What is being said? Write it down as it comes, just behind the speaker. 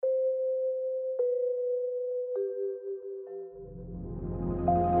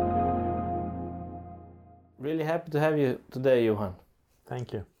Really happy to have you today, Johan.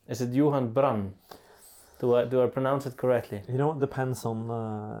 Thank you. Is it Johan Brann? Do I pronounce it correctly? You know, it depends on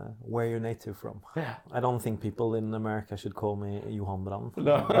where you're native from. Yeah. I don't think people in America should call me Johan Brann.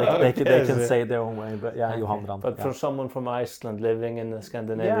 No, they can say it their own way, but yeah, Johan Brann. But for someone from Iceland living in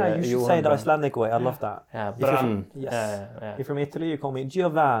Scandinavia, yeah, you should Johan say the Brann. Icelandic way. I love that. Yeah, Brann. Yes. Yeah. If you're from Italy, you call me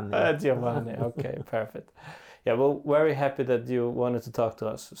Giovanni. Giovanni. Okay, perfect. Yeah, well, very happy that you wanted to talk to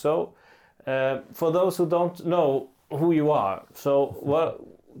us. So, for those who don't know who you are, so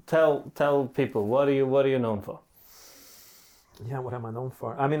tell people what are you known for? Yeah, what am I known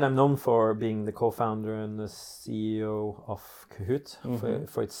for? I mean, I'm known for being the co-founder and the CEO of Kahoot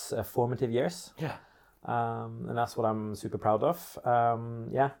for its formative years. Yeah. And that's what I'm super proud of.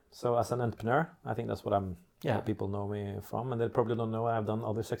 So as an entrepreneur, I think that's what what people know me from. And they probably don't know I've done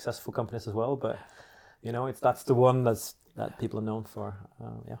other successful companies as well, but you know, that's the one that people are known for.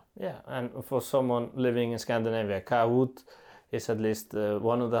 Yeah, and for someone living in Scandinavia, Kahoot is at least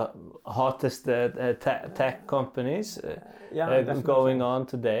one of the hottest tech companies going on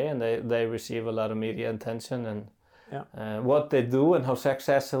today, and they receive a lot of media attention, and what they do and how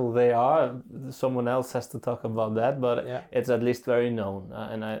successful they are, someone else has to talk about that, but it's at least very known,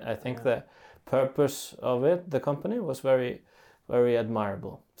 and I think the purpose of it, the company, was very, very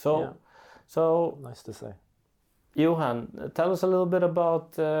admirable. So nice to say. Johan, tell us a little bit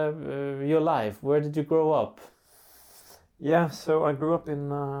about your life. Where did you grow up? Yeah, so I grew up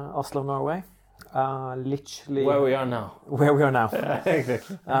in Oslo, Norway. Literally where we are now. Where we are now.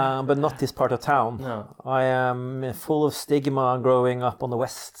 Exactly. But not this part of town. No. I am full of stigma growing up on the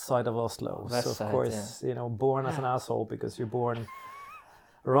west side of Oslo. Of course, you know, born as an asshole because you're born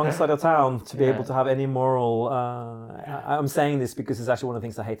wrong side of town to be able to have any moral. I'm saying this because it's actually one of the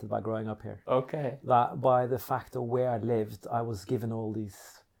things I hated about growing up here. Okay. That by the fact of where I lived, I was given all these.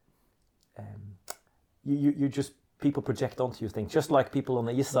 You just. People project onto you things, just like people on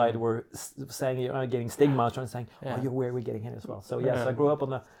the east side were saying you're getting stigma, trying to saying, where are we getting here as well? So yes, I grew up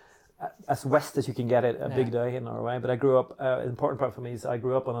on as west as you can get it, Big Day in Norway. But I grew up. An important part for me is I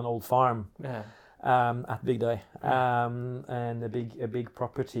grew up on an old farm at Big Day, and a big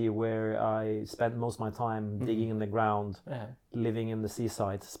property where I spent most of my time digging in the ground, living in the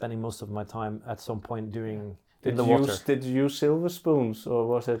seaside, spending most of my time at some point doing. Did you use silver spoons, or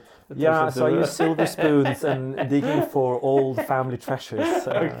was it? So I used silver spoons and digging for old family treasures.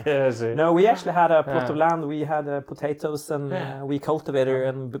 Okay, I see. No, we actually had a plot of land. We had potatoes, and we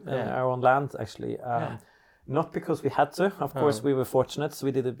cultivated our own land, actually. Not because we had to. Of course, we were fortunate. So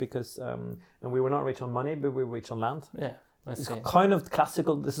we did it because and we were not rich on money, but we were rich on land. Yeah. It's kind of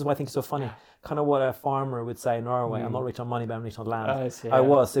classical. This is why I think it's so funny. Kind of what a farmer would say in Norway. I'm not rich on money, but I'm rich on land. I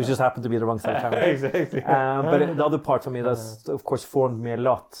was. It just happened to be the wrong side of town. Exactly. But the other part for me that's of course formed me a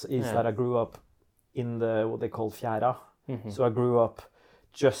lot is that I grew up in what they call fjæra. So I grew up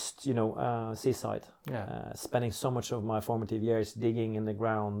just seaside, spending so much of my formative years digging in the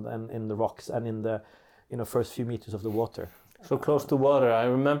ground and in the rocks and in the first few meters of the water. So close to water. I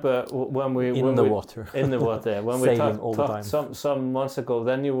remember when we in the water. When we talked some months ago.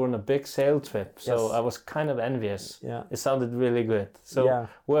 Then you were on a big sail trip, so I was kind of envious. Yeah, it sounded really good. So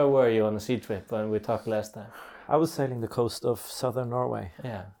where were you on a sea trip when we talked last time? I was sailing the coast of southern Norway.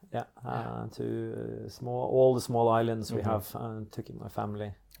 To all the small islands we have. Took in my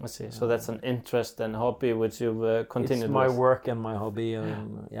family. I see. So that's an interest and hobby which you've continued. It's my work and my hobby,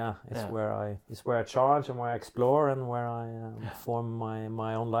 and it's where I charge and where I explore and where I form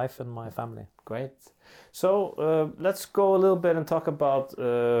my own life and my family. Great. So let's go a little bit and talk about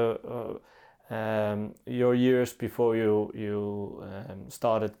your years before you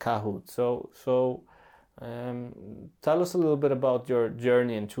started Kahoot. So tell us a little bit about your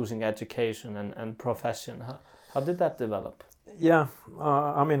journey in choosing education and profession. How did that develop? Yeah,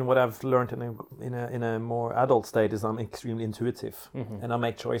 I mean, what I've learned in a more adult state is I'm extremely intuitive, and I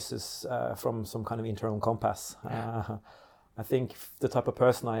make choices from some kind of internal compass. I think the type of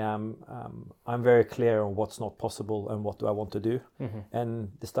person I am, I'm very clear on what's not possible and what do I want to do,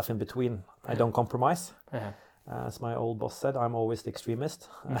 and the stuff in between, I don't compromise. As my old boss said, I'm always the extremist.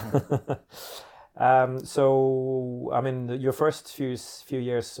 So, I mean, your first few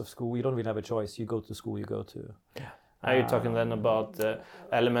years of school, you don't really have a choice. You go to school, you go to. Are you talking then about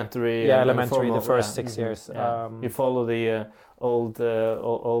elementary? Yeah, elementary, the first 6 years. You follow the old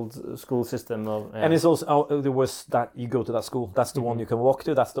school system of. And it's also there was that you go to that school. That's the one you can walk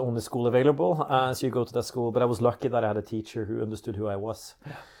to. That's the only school available. So you go to that school. But I was lucky that I had a teacher who understood who I was.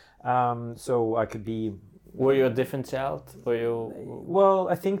 So I could be. Were you a different child? Were you? Well,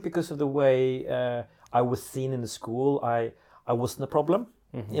 I think because of the way I was seen in the school, I wasn't a problem.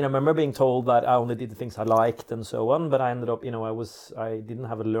 I remember being told that I only did the things I liked and so on, but I ended up, I didn't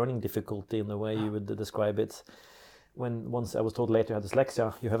have a learning difficulty in the way you would describe it. Once I was told later I had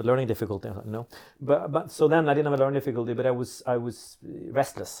dyslexia, you have a learning difficulty. I thought, no, but so then I didn't have a learning difficulty, but I was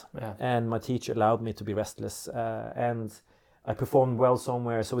restless, and my teacher allowed me to be restless, and I performed well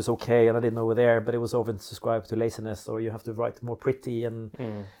somewhere, so it was okay, and I didn't over there, but it was often described to laziness, or you have to write more pretty, and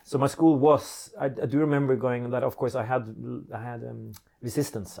so my school was. I do remember going that. Of course, I had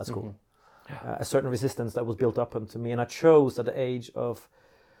resistance at school, a certain resistance that was built up onto me, and I chose at the age of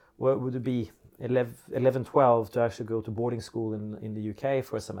what would it be? 11, 12 to actually go to boarding school in the UK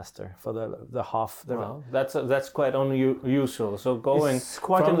for a semester for the half. Wow, that's quite unusual. So going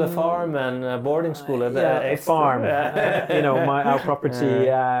from the farm and boarding school at the farm, our property,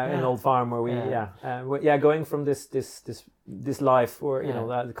 an old farm where we going from this life where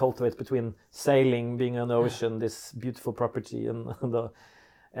that cultivate between sailing, being on the ocean, this beautiful property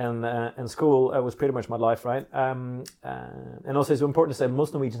and school was pretty much my life, right? And also it's important to say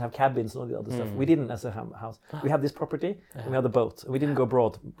most Norwegians have cabins and all the other stuff. We didn't as a house. We had this property and we had the boat. We didn't go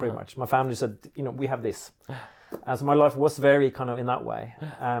abroad pretty much. My family said, we have this. So my life was very kind of in that way.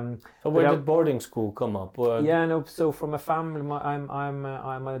 So where did boarding school come up? So from a family,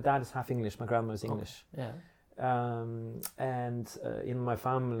 my dad is half English, my grandma is English. And in my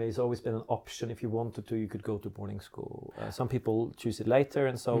family, it's always been an option. If you wanted to, you could go to boarding school. Some people choose it later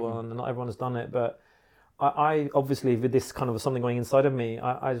and so on, and not everyone has done it. But I obviously, with this kind of something going inside of me,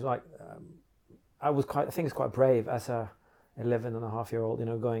 I was like, I think it's quite brave as a 11-and-a-half-year-old,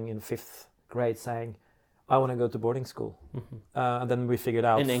 going in 5th grade saying, I want to go to boarding school. And then we figured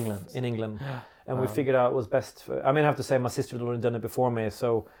out... In England. And we figured out it was best for... I have to say my sister had already done it before me,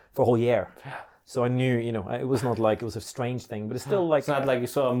 so for a whole year. So I knew, it was not like it was a strange thing, but it's still like... It's not like you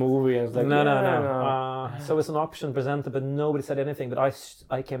saw a movie and it's like... No. So it's an option presented, but nobody said anything. But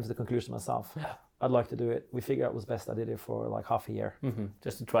I came to the conclusion myself. I'd like to do it. We figured out it was best. I did it for like half a year.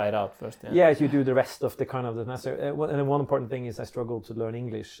 Just to try it out first, you do the rest of the kind of the semester. And one important thing is I struggled to learn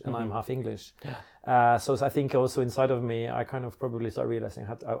English, and I'm half English. So I think also inside of me, I kind of probably started realizing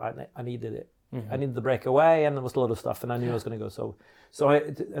I needed it. I needed to break away, and there was a lot of stuff, and I knew I was going to go. So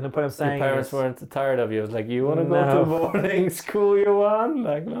and the point I'm saying, your parents weren't tired of you. It was like, you want to go to boarding school? You want?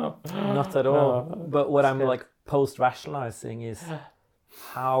 Like, no, not at all. But what I'm like post-rationalizing is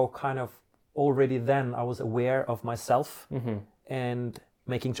how kind of already then I was aware of myself and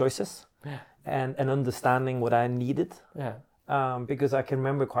making choices and understanding what I needed. Because I can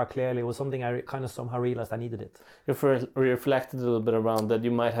remember quite clearly it was something I kind of somehow realized I needed it. You've reflected a little bit around that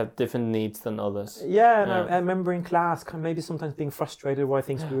you might have different needs than others. I remember in class maybe sometimes being frustrated why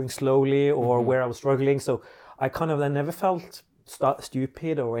things were going slowly or where I was struggling. So I kind of then never felt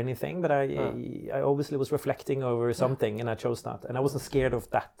stupid or anything, but I obviously was reflecting over something and I chose that. And I wasn't scared of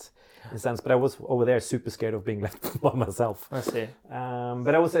that in a sense, but I was over there super scared of being left by myself. I see.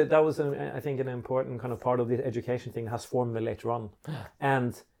 But that was I think an important kind of part of the education thing that has formed me later on.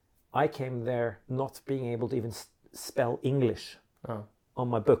 And I came there not being able to even spell English on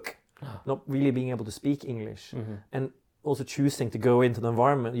my book, not really being able to speak English, and also choosing to go into the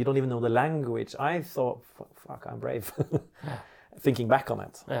environment. You don't even know the language. I thought, fuck, I'm brave. Thinking back on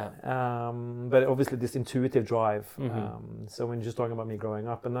it. But obviously this intuitive drive. So when you're just talking about me growing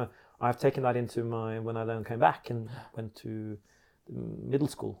up, and I've taken that into when I then came back and went to middle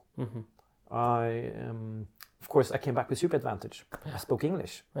school. Of course, I came back with super advantage. I spoke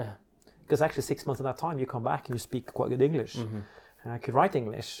English. Because actually 6 months of that time, you come back and you speak quite good English. And I could write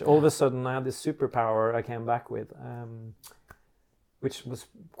English. All of a sudden, I had this superpower I came back with. Which was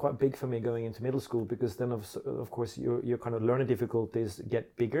quite big for me going into middle school, because then of course your kind of learning difficulties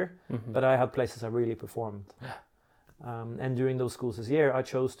get bigger. But I had places I really performed. And during those schools this year, I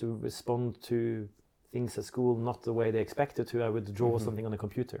chose to respond to things at school not the way they expected to. I would draw something on a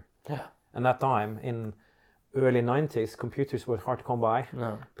computer. And that time in early 90s, computers were hard to come by,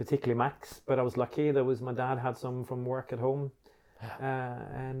 particularly Macs. But I was lucky. My dad had some from work at home,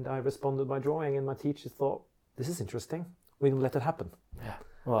 and I responded by drawing. And my teacher thought, "This is interesting. We can let it happen."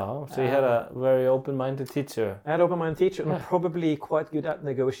 Wow. So you had a very open-minded teacher. I had an open-minded teacher, and probably quite good at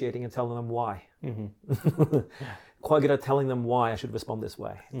negotiating and telling them why. Quite good at telling them why I should respond this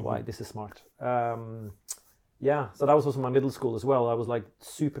way, why this is smart. So that was also my middle school as well. I was like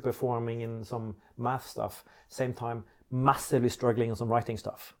super performing in some math stuff, same time massively struggling in some writing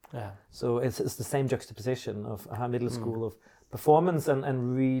stuff. So it's the same juxtaposition of middle school of performance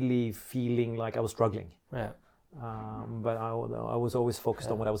and really feeling like I was struggling. But I was always focused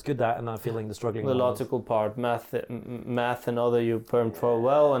on what I was good at, and I'm feeling the struggling. The logical part, math and other you performed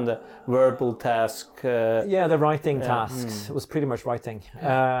well, and the verbal task. The writing tasks was pretty much writing.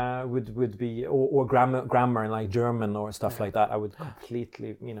 Would be or grammar and like German or stuff like that. I would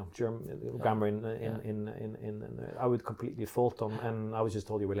completely, grammar I would completely fault on, and I was just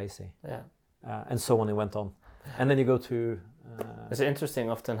told you were lazy. And so on. It went on, and then you go to. It's interesting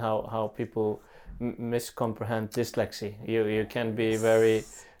often how people miscomprehend dyslexia. You can be very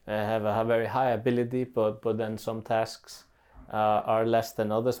have a very high ability, but then some tasks are less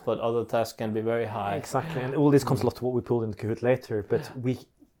than others, but other tasks can be very high. Exactly, and all this comes a lot to what we pulled into Kahoot later. But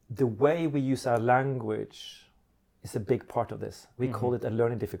the way we use our language is a big part of this. We call it a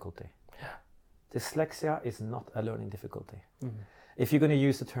learning difficulty. Dyslexia is not a learning difficulty. If you're going to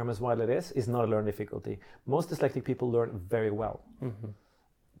use the term as widely as it is, it's not a learning difficulty. Most dyslexic people learn very well.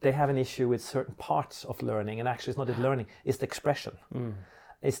 They have an issue with certain parts of learning, and actually it's not the learning, it's the expression.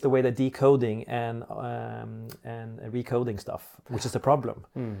 It's the way they're decoding and recoding stuff, which is the problem.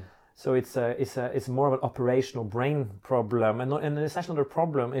 So it's more of an operational brain problem, and it's actually not a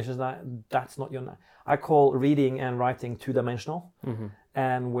problem. It's just that's not your. I call reading and writing two-dimensional,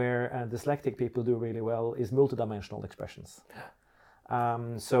 and where dyslexic people do really well is multidimensional expressions.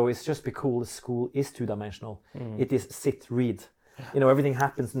 So it's just be cool. The school is two-dimensional. It is sit, read. Everything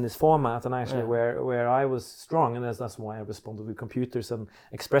happens in this format, and actually where I was strong, and that's why I responded with computers and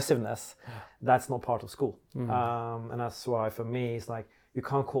expressiveness, that's not part of school. And that's why for me it's like, you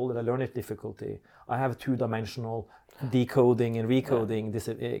can't call it a learning difficulty. I have two-dimensional decoding and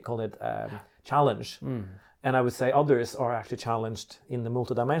recoding, call it challenge. And I would say others are actually challenged in the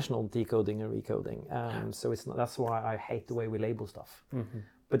multidimensional decoding and recoding. So that's why I hate the way we label stuff.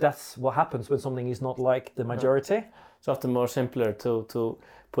 But that's what happens when something is not like the majority. It's often more simpler to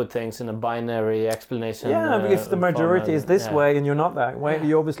put things in a binary explanation. If the majority is this way and you're not that way,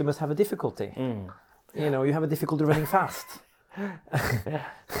 you obviously must have a difficulty. You have a difficulty running fast.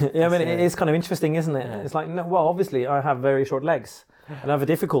 It's kind of interesting, isn't it? It's like, obviously I have very short legs. And I have a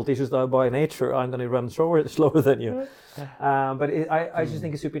difficulty, just by nature, I'm going to run slower than you. But I just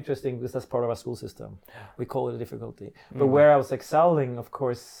think it's super interesting because that's part of our school system. We call it a difficulty. But where I was excelling, of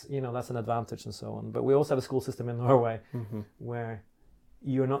course, that's an advantage and so on. But we also have a school system in Norway where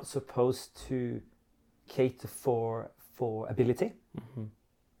you're not supposed to cater for ability.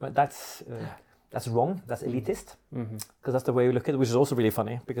 But that's wrong. That's elitist, because that's the way we look at it, which is also really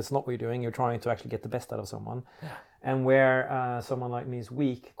funny, because it's not what you're doing. You're trying to actually get the best out of someone. And where someone like me is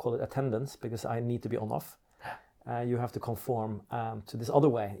weak, call it attendance, because I need to be on-off. You have to conform to this other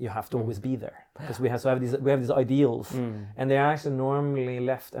way. You have to always be there, because we have these ideals, and they're actually normally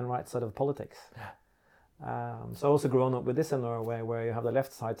left and right side of politics. So I also grown up with this in Norway, where you have the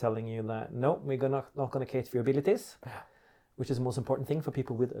left side telling you that no, we're not going to cater for your abilities. Which is the most important thing for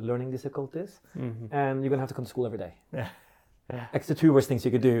people with learning difficulties. And you're going to have to come to school every day. It's the two worst things you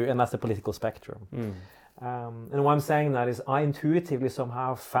could do, and that's the political spectrum. And why I'm saying that is I intuitively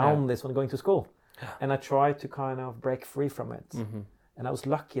somehow found this when going to school. And I tried to kind of break free from it. And I was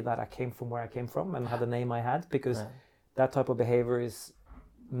lucky that I came from where I came from and had the name I had, because that type of behavior is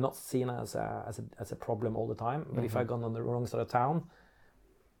not seen as a problem all the time. But if I'd gone on the wrong side of town,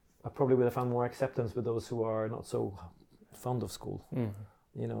 I probably would have found more acceptance with those who are not so fond of school,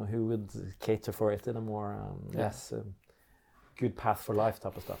 who would cater for it in a more less good path for life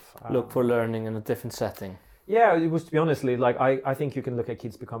type of stuff. Look for learning in a different setting. Yeah, it was, to be honestly, like I think you can look at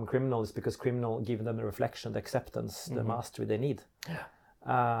kids become criminals because criminal give them the reflection, the acceptance, the mastery they need.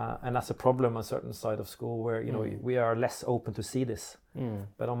 And that's a problem on a certain side of school where we are less open to see this.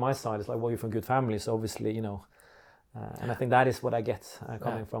 But on my side, it's like, well, you're from good families, so obviously, and I think that is what I get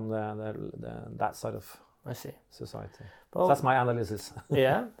coming from that side of society. Well, so that's my analysis.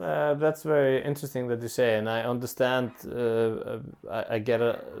 That's very interesting that you say, and I understand. I get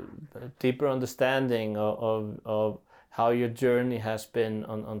a deeper understanding of how your journey has been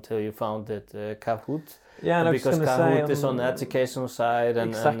until you founded Kahoot. Because Kahoot is on the educational side,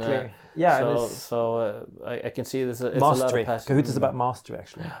 and exactly. I can see this. It's mastery. A lot of passion. Kahoot is about mastery,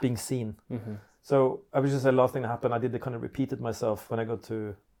 actually, being seen. So I was just the last thing that happened. I did the kind of repeated myself when I got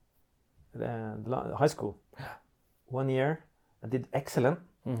to high school. 1 year I did excellent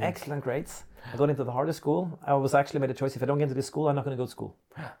grades. I got into the hardest school. I was actually made a choice: if I don't get into this school, I'm not going to go to school.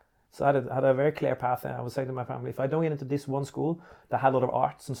 So I had a very clear path, and I was saying to my family, if I don't get into this one school that had a lot of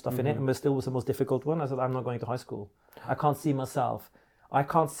arts and stuff in it, but still was the most difficult one, I said, I'm not going to high school. I can't see myself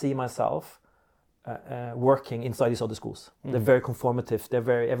working inside these other schools. They're very conformative.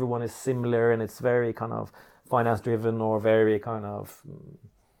 Everyone is similar, and it's very kind of finance driven or very kind of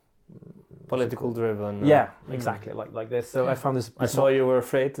political driven. Yeah, exactly, like this. So I found this. I saw you were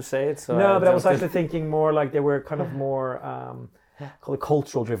afraid to say it. So no, but I was actually thinking more like they were kind of more call it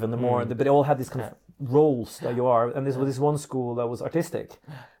cultural driven. But they all had these kind of roles that you are. And this was this one school that was artistic,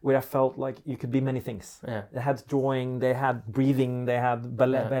 where I felt like you could be many things. Yeah. They had drawing, they had breathing, they had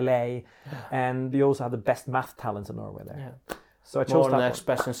ballet, and we also had the best math talents in Norway there. Yeah. So I chose more on that the one.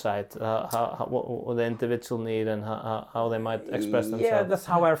 expression side, what the individual need and how they might express themselves. Yeah, that's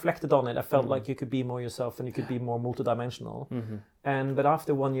how I reflected on it. I felt like you could be more yourself and you could be more multidimensional. But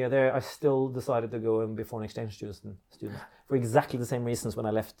after 1 year there, I still decided to go and be foreign exchange student for exactly the same reasons when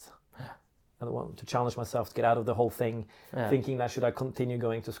I left. I wanted to challenge myself to get out of the whole thing, thinking that should I continue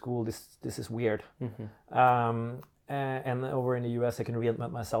going to school, this is weird. And over in the US, I can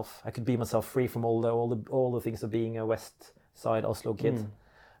reinvent myself. I could be myself, free from all the things of being a West Side Oslo kid,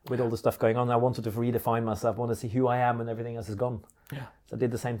 with all the stuff going on. I wanted to redefine myself, wanted to see who I am, and everything else is gone. Yeah. So I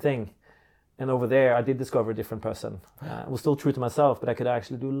did the same thing. And over there, I did discover a different person. I was still true to myself, but I could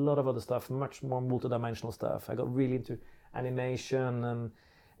actually do a lot of other stuff, much more multidimensional stuff. I got really into animation,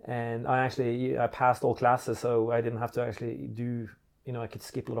 and I passed all classes, so I didn't have to actually do, I could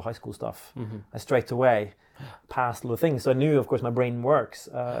skip a lot of high school stuff. I straight away passed a lot of things. So I knew, of course, my brain works,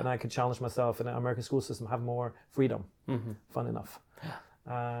 and I could challenge myself in the American school system, have more freedom, fun enough.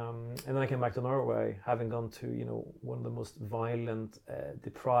 And then I came back to Norway, having gone to, one of the most violent,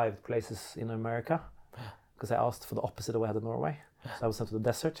 deprived places in America, because I asked for the opposite of what I had in Norway. So I was sent to the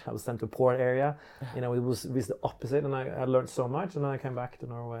desert, I was sent to a poor area, it was the opposite, and I learned so much, and then I came back to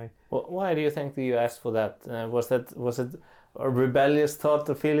Norway. Well, why do you think that you asked for that? Was it a rebellious thought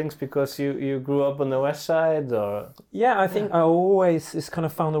or feelings because you grew up on the West Side, or? Yeah, I think I always just kind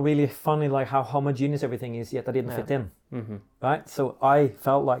of found it really funny, like how homogeneous everything is, yet I didn't fit in. Right? So I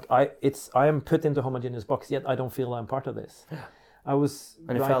felt like I am put into a homogeneous box, yet I don't feel I'm part of this. I was.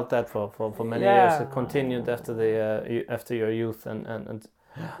 And you felt that for many years. It continued after your youth and.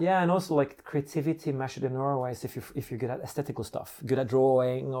 Yeah, and also like creativity measured in Norway is if you're good at aesthetical stuff, good at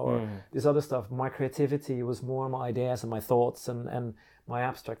drawing or this other stuff. My creativity was more my ideas and my thoughts and my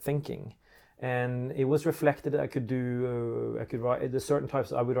abstract thinking, and it was reflected. I could write there's certain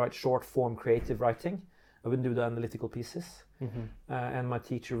types. I would write short form creative writing. I wouldn't do the analytical pieces. And my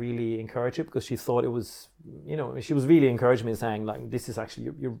teacher really encouraged it because she thought it was, she was really encouraging me, saying like, this is actually,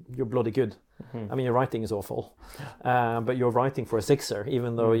 you're bloody good. I mean, your writing is awful, but you're writing for a 6er,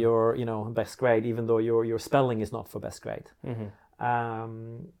 even though you're, best grade, even though your spelling is not for best grade.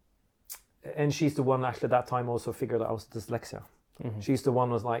 And she's the one actually at that time also figured out I was dyslexia. She's the one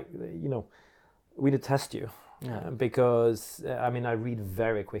who was like, we need to test you because, I read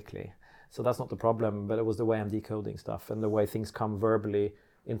very quickly. So that's not the problem, but it was the way I'm decoding stuff and the way things come verbally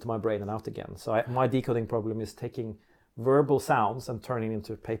into my brain and out again. So my decoding problem is taking verbal sounds and turning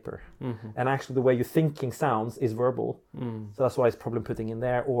into paper. And actually the way you're thinking sounds is verbal. So that's why it's problem putting in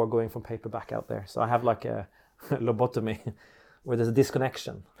there or going from paper back out there. So I have like a lobotomy where there's a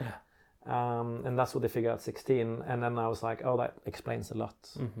disconnection. And that's what they figured out at 16. And then I was like, oh, that explains a lot.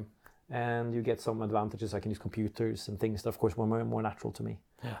 And you get some advantages. I can use computers and things that, of course, were more natural to me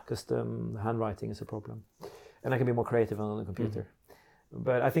because the handwriting is a problem. And I can be more creative on the computer.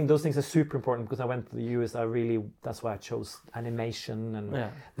 But I think those things are super important because I went to the US. That's why I chose animation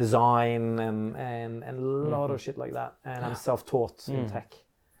and design and a lot of shit like that. And I'm self-taught in tech.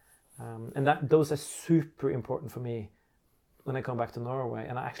 And those are super important for me when I come back to Norway.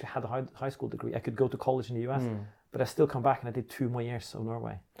 And I actually had a high school degree. I could go to college in the US, but I still come back and I did 2 more years of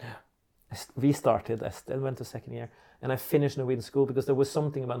Norway. I restarted, I still went to second year, and I finished Norwegian school because there was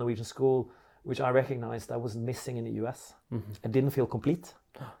something about Norwegian school which I recognized I was missing in the US. I didn't feel complete.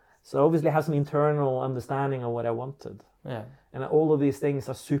 So obviously I have some internal understanding of what I wanted. And all of these things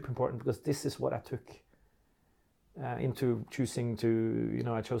are super important because this is what I took into choosing to,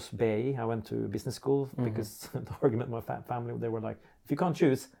 I chose BI. I went to business school because the argument with my family, they were like, if you can't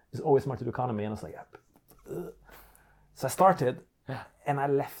choose, it's always smart to do economy. And I was like, So I started. And I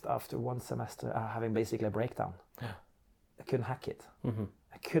left after 1 semester having basically a breakdown. I couldn't hack it.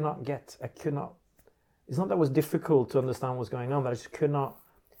 I could not, it's not that it was difficult to understand what's going on, but I just could not,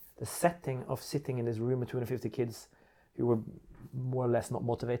 the setting of sitting in this room with 250 kids who were more or less not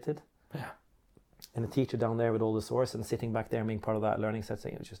motivated. And the teacher down there with all the source and sitting back there and being part of that learning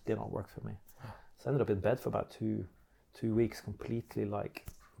setting, it just did not work for me. So I ended up in bed for about two weeks, completely like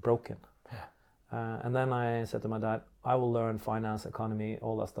broken. And then I said to my dad, I will learn finance, economy,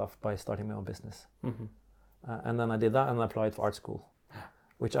 all that stuff by starting my own business. And then I did that and I applied for art school,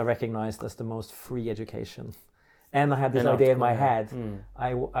 which I recognized as the most free education. And I had this idea in my head,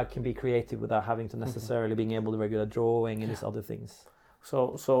 I can be creative without having to necessarily being able to regular drawing and these other things.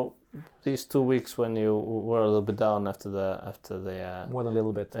 So these 2 weeks when you were a little bit down after the more than a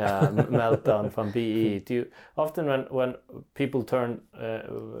little bit meltdown from BE, do you often when people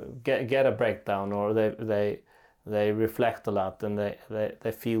get a breakdown or they reflect a lot and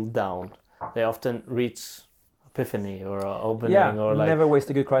they feel down, they often reach epiphany or opening or like never waste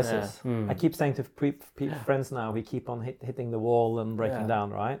a good crisis. I keep saying to friends now, we keep on hitting the wall and breaking down,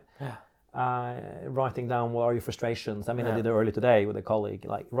 right? Writing down what are your frustrations. I mean, I did it early today with a colleague.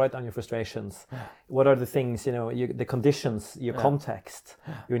 Like, write down your frustrations. What are the things, the conditions, your context,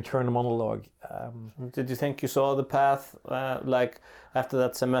 your internal monologue. Did you think you saw the path? Like after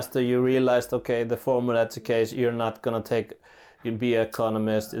that semester, you realized, okay, the formal education, you're not gonna be an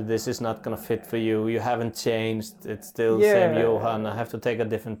economist. This is not gonna fit for you. You haven't changed. It's still same Johan. I have to take a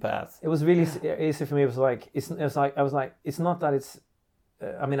different path. It was really easy for me. It was like it's not that it's.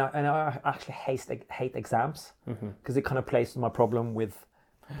 I actually hate exams because it kind of plays to my problem with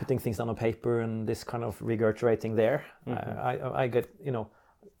putting things down on paper and this kind of regurgitating there. I get,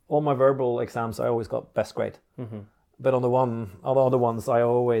 all my verbal exams, I always got best grade. But on the other ones, I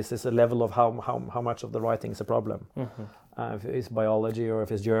always, there's a level of how much of the writing is a problem. If it's biology or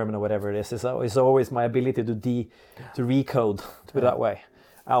if it's German or whatever it is, it's always my ability to recode, to put it that way,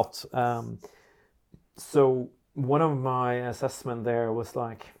 out. So one of my assessment there was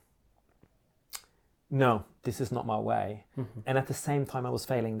like, no, this is not my way. And at the same time I was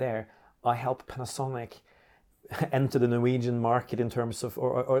failing there, I helped Panasonic enter the Norwegian market in terms of,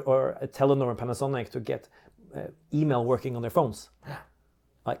 or Telenor and Panasonic to get email working on their phones.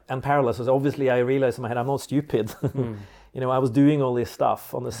 Like, and parallel, so obviously I realized in my head, I'm not stupid. I was doing all this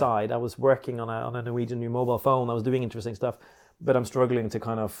stuff on the side. I was working on a Norwegian new mobile phone. I was doing interesting stuff, but I'm struggling to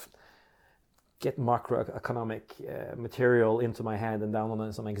kind of get macroeconomic material into my head and down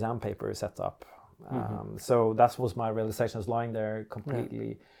on some exam paper set up. So that was my realization. I was lying there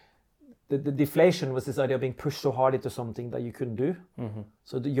completely. The deflation was this idea of being pushed so hard into something that you couldn't do.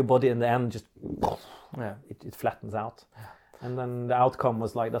 So your body in the end just it flattens out. And then the outcome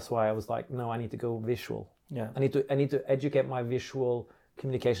was like, that's why I was like, no, I need to go visual. I need to educate my visual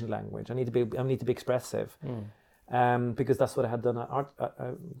communication language. I need to be expressive. Because that's what I had done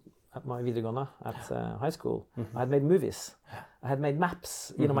at my videregående at high school. I had made movies. I had made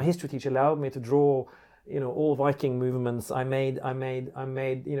maps. My history teacher allowed me to draw, all Viking movements. I made,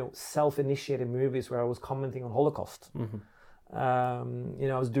 self-initiated movies where I was commenting on Holocaust. I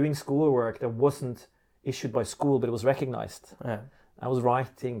was doing schoolwork that wasn't issued by school, but it was recognized. I was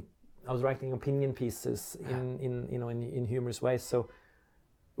writing opinion pieces in humorous ways. So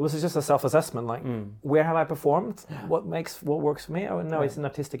it was just a self-assessment, like where have I performed? What works for me? Oh no, it's an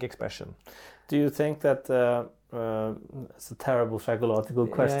artistic expression. Do you think that it's a terrible psychological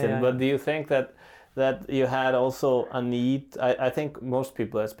question, but do you think that you had also a need? I think most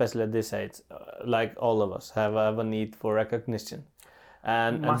people, especially at this age, like all of us, have a need for recognition.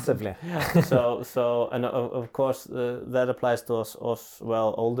 And massively. So of course that applies to us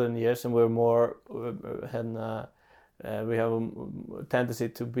older in years, and we're more we have a tendency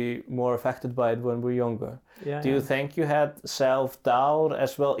to be more affected by it when we're younger. Do you think you had self-doubt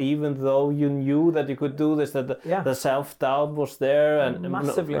as well, even though you knew that you could do this, that the self-doubt was there, and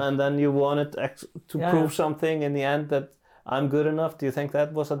massively, and then you wanted to prove something in the end that I'm good enough? Do you think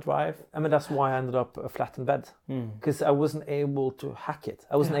that was a drive? I mean, that's why I ended up flat in bed, because I wasn't able to hack it.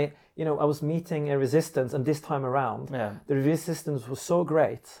 I wasn't, I was meeting a resistance, and this time around, the resistance was so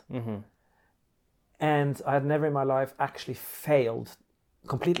great, and I had never in my life actually failed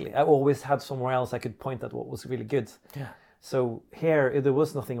completely. I always had somewhere else I could point at what was really good. So here, there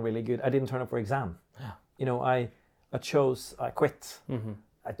was nothing really good. I didn't turn up for exam. I quit.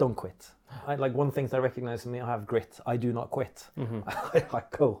 I don't quit. Like one thing that I recognize in me, I have grit. I do not quit. I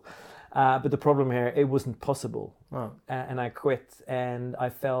go. But the problem here, it wasn't possible. And I quit, and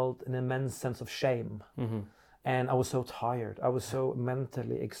I felt an immense sense of shame. And I was so tired. I was so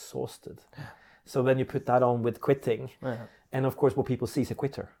mentally exhausted. So then you put that on with quitting. And of course, what people see is a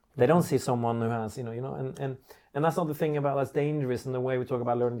quitter. They don't see someone who has, and that's not the thing about that's dangerous in the way we talk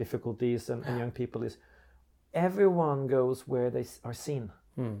about learning difficulties and young people is everyone goes where they are seen.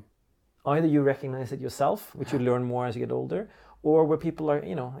 Either you recognize it yourself, which you learn more as you get older, or where people are,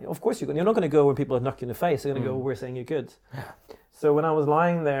 of course you're not going to go where people are knocking you in the face. You're going to go where saying you're good. So when I was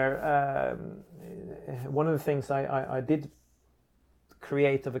lying there, one of the things I did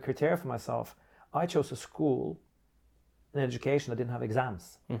create of a criteria for myself, I chose a school, an education that didn't have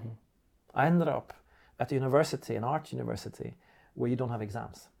exams. I ended up at a university, an art university, where you don't have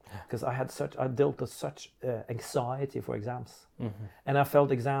exams. Because I dealt with such anxiety for exams. And I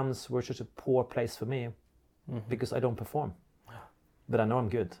felt exams were such a poor place for me because I don't perform. but I know I'm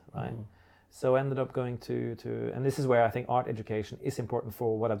good, right? So I ended up going to, and this is where I think art education is important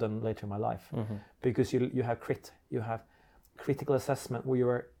for what I've done later in my life, because you have critical assessment where you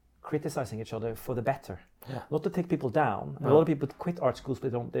are criticizing each other for the better, not to take people down. A lot of people quit art schools,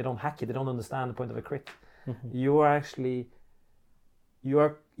 but they don't hack it. They don't understand the point of a crit. You are actually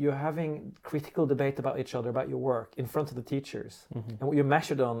you're having critical debate about each other, about your work in front of the teachers, and what you're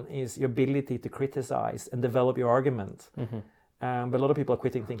measured on is your ability to criticize and develop your argument. But a lot of people are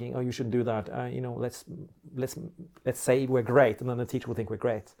quitting, thinking, "Oh, you shouldn't do that. Let's say we're great, and then the teacher will think we're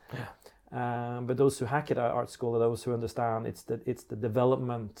great." But those who hack it at art school are those who understand it's the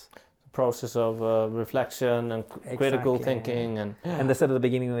development process of reflection and critical thinking, and they said at the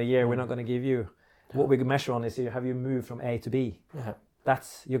beginning of the year, we're not going to give you. What we measure on is have you moved from A to B.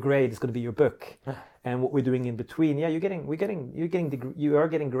 That's your grade. Is going to be your book, and what we're doing in between. Yeah, you are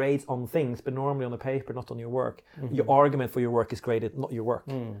getting grades on things, but normally on the paper, not on your work. Your argument for your work is graded, not your work.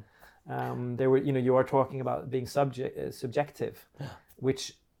 You are talking about being subjective,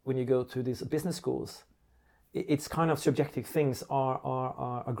 which when you go to these business schools, it's kind of subjective things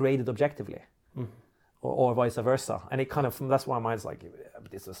are graded objectively, or vice versa, and it kind of that's why mine's like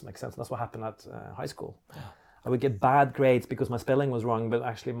this doesn't make sense. That's what happened at high school. I would get bad grades because my spelling was wrong, but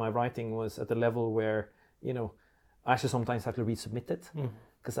actually my writing was at the level where, I actually sometimes have to resubmit it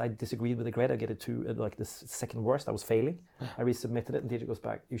because I disagreed with the grade. I get it to like the second worst. I was failing. I resubmitted it and the teacher goes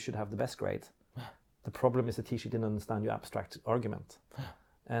back, you should have the best grade. The problem is the teacher didn't understand your abstract argument.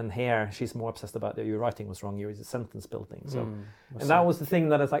 And here she's more obsessed about that your writing was wrong, your sentence building. So, and that was the thing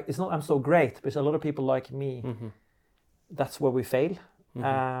that is like, it's not I'm so great, but a lot of people like me, that's where we fail.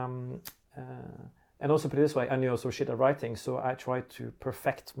 And also put it this way, I knew I was so shit at writing, so I tried to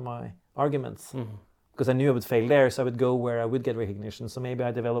perfect my arguments because I knew I would fail there, so I would go where I would get recognition. So maybe I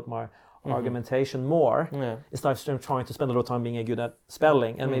developed my argumentation more instead of trying to spend a lot of time being good at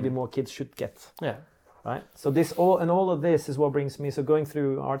spelling, and maybe more kids should get. Right. So all of this is what brings me. So going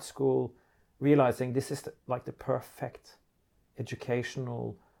through art school, realizing this is like the perfect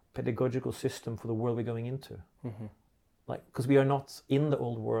educational, pedagogical system for the world we're going into. Like, because we are not in the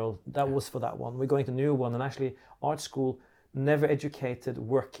old world. That was for that one. We're going to a new one. And actually, art school never educated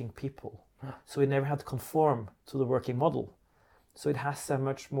working people. So it never had to conform to the working model. So it has so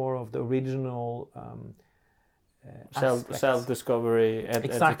much more of the original self-discovery.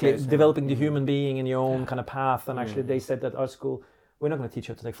 Exactly, education. developing the human being in your own kind of path. And actually, they said that art school, we're not going to teach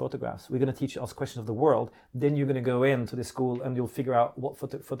you how to take photographs. We're going to teach you ask questions of the world. Then you're going to go into the school and you'll figure out what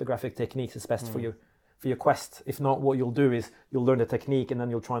photographic techniques is best for your quest. If not, what you'll do is you'll learn the technique and then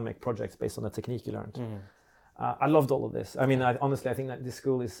you'll try and make projects based on the technique you learned. I loved all of this. I mean, honestly, I think that this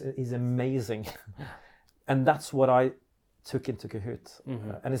school is amazing. And that's what I took into Kahoot.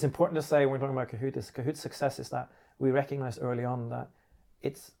 And it's important to say when we're talking about Kahoot, Kahoot's success is that we recognized early on that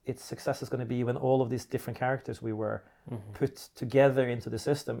its success is going to be when all of these different characters we were put together into the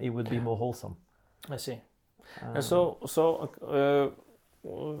system, it would be more wholesome. I see. And so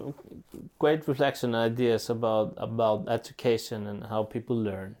great reflection ideas about education and how people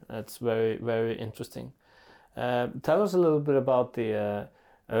learn. That's very, very interesting. Tell us a little bit about the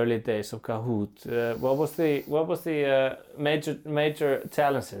early days of Kahoot. What was the major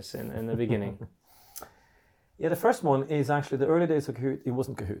challenges in the beginning? Yeah, the first one is actually the early days of Kahoot. It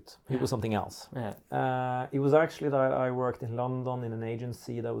wasn't Kahoot. It was something else. It was actually that I worked in London in an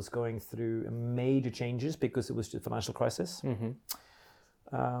agency that was going through major changes because it was the financial crisis.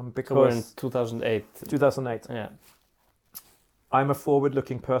 Because so we're in 2008. 2008. Yeah. I'm a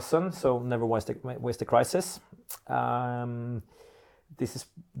forward-looking person, so never waste a crisis. This is,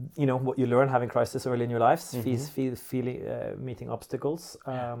 what you learn having crisis early in your lives, meeting obstacles.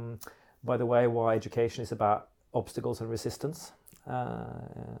 By the way, why education is about obstacles and resistance.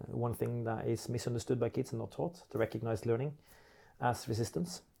 One thing that is misunderstood by kids and not taught, to recognize learning as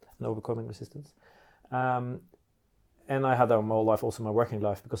resistance and overcoming resistance. And I had that my whole life, also my working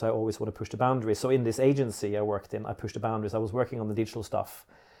life, because I always want to push the boundaries. So in this agency I worked in, I pushed the boundaries. I was working on the digital stuff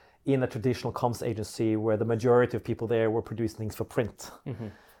in a traditional comms agency where the majority of people there were producing things for print.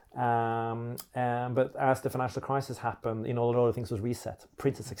 But as the financial crisis happened, a lot of things was reset.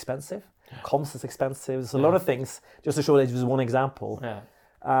 Print is expensive, comms is expensive. There's a lot of things, just to show that this was one example.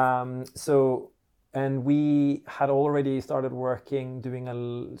 And we had already started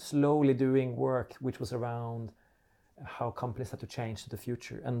slowly doing work, which was around how companies had to change to the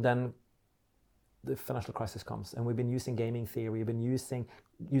future. And then the financial crisis comes, and we've been using gaming theory. We've been using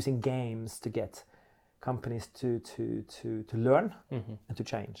games to get companies to learn and to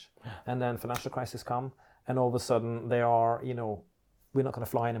change. And then financial crisis come, and all of a sudden they are, we're not going to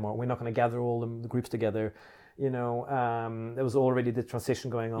fly anymore. We're not going to gather all the groups together. You know, there was already the transition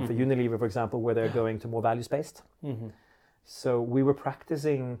going on for Unilever, for example, where they're going to more values-based. So we were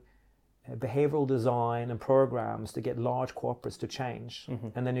practicing behavioral design and programs to get large corporates to change.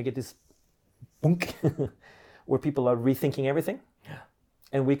 And then you get this bunk where people are rethinking everything.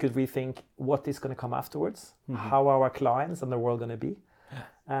 And we could rethink what is going to come afterwards, how are our clients and the world going to be.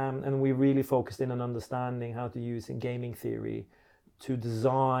 And we really focused in on understanding how to use in gaming theory to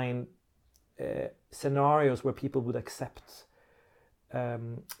design scenarios where people would accept a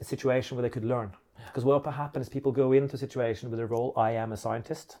situation where they could learn. Because what happens is people go into a situation with a role, I am a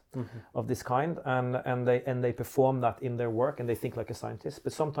scientist of this kind, and they perform that in their work and they think like a scientist.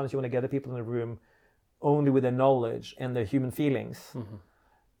 But sometimes you want to get the people in the room only with their knowledge and their human feelings.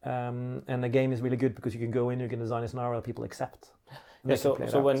 And the game is really good because you can go in, you can design a scenario that people accept. Yeah,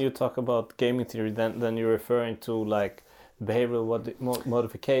 so when you talk about gaming theory, then you're referring to like behavioral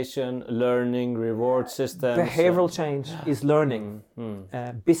modification, learning, reward systems. Behavioral change is learning.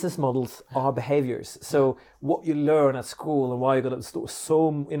 Business models are behaviors. So what you learn at school and why you got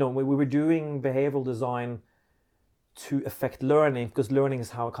to we were doing behavioral design to affect learning because learning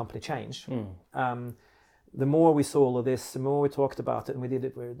is how a company change. The more we saw all of this, the more we talked about it, and we did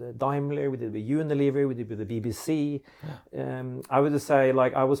it with Daimler, we did it with Unilever, we did it with the BBC. I would just say,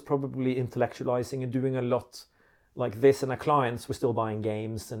 like, I was probably intellectualizing and doing a lot like this, and our clients were still buying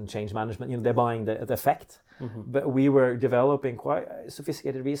games and change management. You know, they're buying the effect, but we were developing quite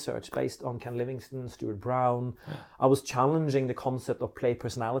sophisticated research based on Ken Livingstone, Stuart Brown. I was challenging the concept of play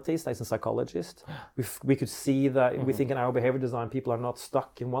personalities as a psychologist. We could see that we think in our behavior design, people are not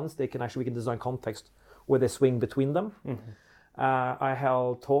stuck in ones. We can design context where they swing between them. I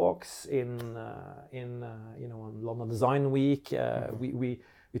held talks in on London Design Week.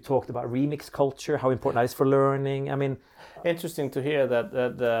 We talked about remix culture, how important that is for learning. I mean, interesting to hear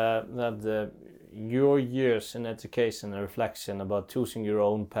that your years in education and reflection about choosing your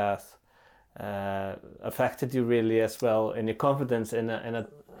own path affected you really as well in your confidence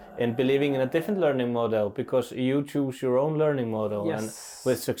in believing in a different learning model, because you choose your own learning model and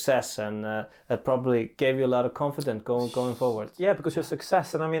with success, and that probably gave you a lot of confidence going forward. Yeah, because your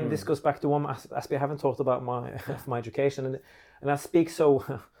success, and I mean this goes back to one aspect I haven't talked about my education, and I speak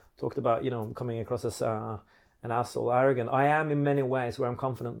talked about coming across as an asshole, arrogant. I am in many ways where I'm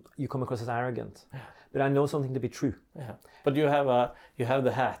confident you come across as arrogant, but I know something to be true. Yeah. But you have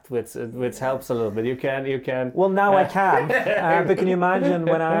the hat, which helps a little bit. You can. Well, now I can. But can you imagine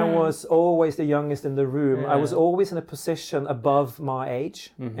when I was always the youngest in the room? I was always in a position above my age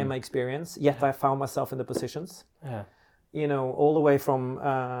and my experience. Yet I found myself in the positions. Yeah. You know, all the way from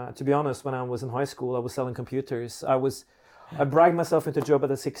to be honest, when I was in high school, I was selling computers. I bragged myself into a job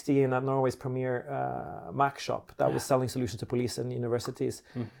at 16 at Norway's premier Mac shop that was selling solutions to police and universities.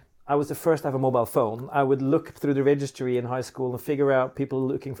 I was the first to have a mobile phone. I would look through the registry in high school and figure out people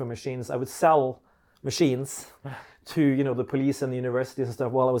looking for machines. I would sell machines to the police and the universities and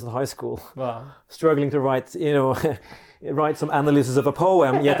stuff while I was in high school. Wow. Struggling to write write some analysis of a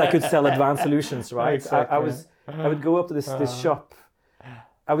poem, yet I could sell advanced solutions, right? Exactly. I would go up to this shop.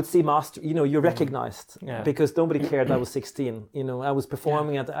 I would see master, you're recognized because nobody cared that I was 16. I was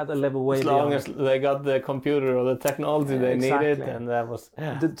performing at a level way beyond. As long as they got the computer or the technology they needed, and that was...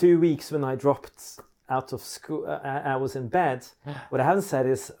 The 2 weeks when I dropped out of school, I was in bed. What I haven't said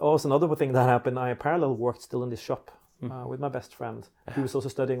is also another thing that happened. I parallel worked still in this shop with my best friend, who was also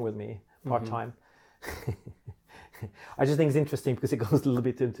studying with me part-time. I just think it's interesting because it goes a little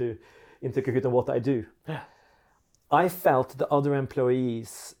bit into Kahoot! And what I do. I felt the other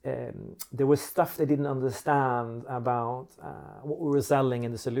employees, there was stuff they didn't understand about what we were selling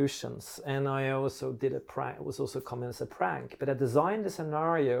in the solutions. And I also did a prank, it was also coming as a prank, but I designed a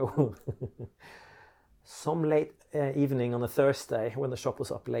scenario some late evening on a Thursday when the shop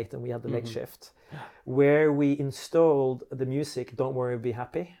was up late and we had the late shift, where we installed the music, Don't Worry, Be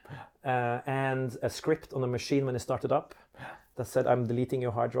Happy, and a script on the machine when it started up that said, I'm deleting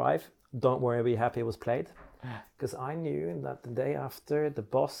your hard drive, Don't Worry, Be Happy was played. Because I knew that the day after, the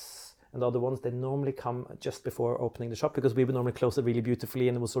boss and the other ones, they normally come just before opening the shop, because we would normally close it really beautifully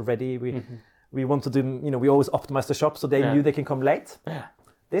and it was already, we wanted to, we always optimize the shop so they knew they can come late.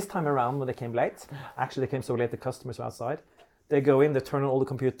 This time around when they came late, actually they came so late the customers were outside, they go in, they turn on all the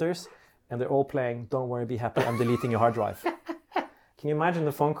computers and they're all playing Don't Worry, Be Happy, I'm deleting your hard drive. Can you imagine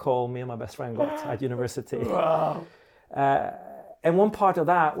the phone call me and my best friend got at university? Wow. And one part of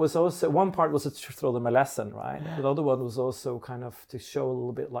that was to throw them a lesson, right? The other one was also kind of to show a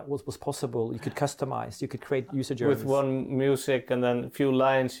little bit like what was possible. You could customize, you could create user journeys. With one music and then a few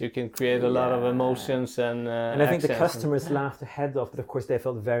lines, you can create a lot of emotions and I think the customers laughed their head off, but of course they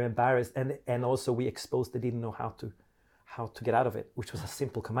felt very embarrassed. And also we exposed they didn't know how to get out of it, which was a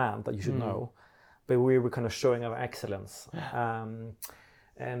simple command that you should know. But we were kind of showing our excellence.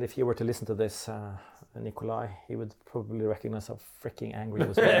 And if you were to listen to this, Nikolai, he would probably recognize how freaking angry he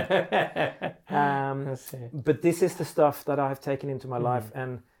was. But this is the stuff that I've taken into my life.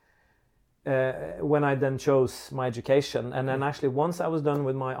 And when I then chose my education, and then actually once I was done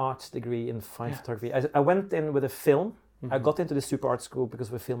with my arts degree in fine photography, I went in with a film. I got into the super art school because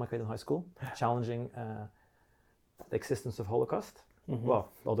of a film I created in high school, challenging the existence of Holocaust. Well,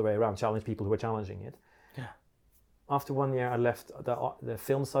 all the way around, challenge people who were challenging it. After 1 year, I left the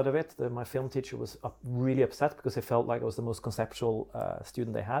film side of it. My film teacher was really upset because he felt like I was the most conceptual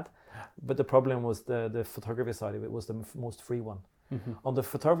student they had. But the problem was the photography side of it was the most free one. On the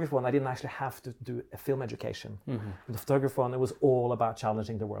photography one, I didn't actually have to do a film education. The photography one, it was all about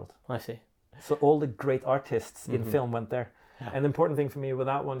challenging the world. I see. So all the great artists in film went there. And the important thing for me with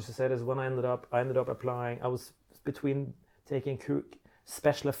that one, she said, is when I ended up applying, I was between taking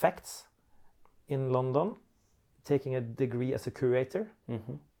special effects in London, taking a degree as a curator,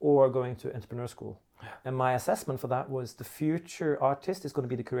 or going to entrepreneur school. And my assessment for that was the future artist is going to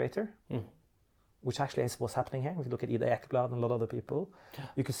be the curator, which actually is what's happening here. If you look at Ida Ekblad and a lot of other people,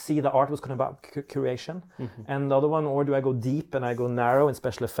 you could see the art was going to be about curation. And the other one, or do I go deep and I go narrow in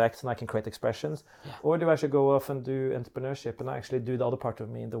special effects and I can create expressions? Or do I actually go off and do entrepreneurship and actually do the other part of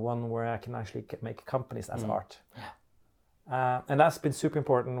me, the one where I can actually make companies as art? And that's been super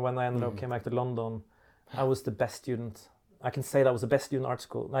important when I ended up came back to London. I was the best student. I can say that I was the best student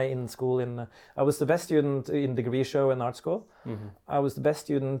in school. I was the best student in degree show in art school. I was the best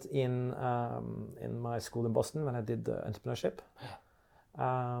student in my school in Boston when I did entrepreneurship,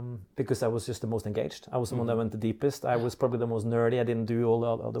 because I was just the most engaged. I was the one that went the deepest. I was probably the most nerdy. I didn't do all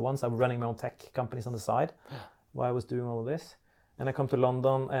the other ones. I was running my own tech companies on the side while I was doing all of this. And I come to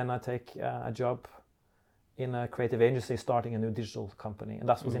London and I take a job in a creative agency starting a new digital company. And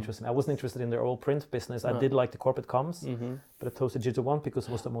that was interesting. I wasn't interested in their old print business. I did like the corporate comms, but I chose the digital one because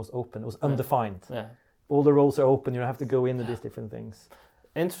it was the most open. It was undefined. All the roles are open. You have to go into these different things.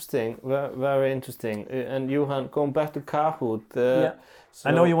 Interesting, very interesting. And Johan, going back to Kahoot. So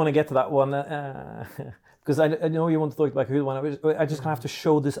I know you want to get to that one because I know you want to talk about Kahoot one. I just have to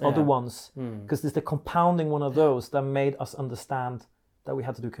show these other ones because it's the compounding one of those that made us understand that we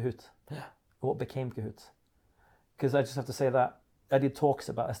had to do Kahoot. What became Kahoot. Because I just have to say that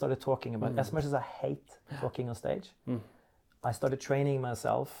I started talking about as much as I hate talking on stage, I started training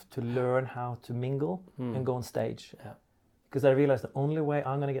myself to learn how to mingle and go on stage. Because I realized the only way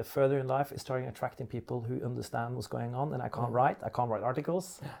I'm going to get further in life is starting attracting people who understand what's going on. And I can't write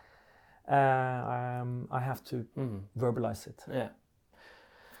articles. I have to verbalize it.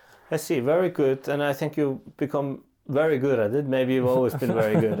 I see, very good. And I think you become very good at it. Maybe you've always been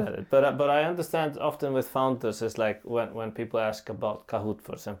very good at it. But I understand often with founders, it's like when people ask about Kahoot,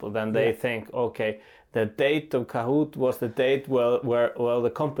 for example, then they think, okay, the date of Kahoot was the date where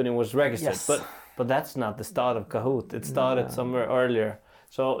the company was registered. But that's not the start of Kahoot. It started somewhere earlier.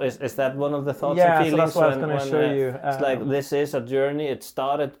 So is that one of the thoughts and feelings? So that's what I was going to show you. It's like this is a journey. It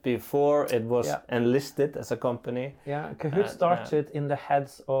started before it was enlisted as a company. Kahoot started in the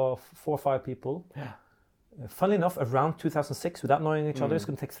heads of 4 or 5 people. Funnily enough, around 2006, without knowing each other, it's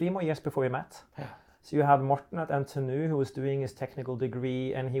going to take 3 more years before we met. So you had Morten at NTNU who was doing his technical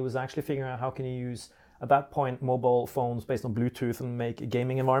degree, and he was actually figuring out how can you use, at that point, mobile phones based on Bluetooth and make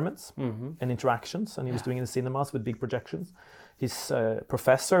gaming environments and interactions. And he was doing it in cinemas with big projections. His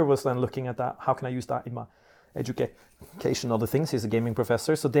professor was then looking at that. How can I use that in my education, other things? He's a gaming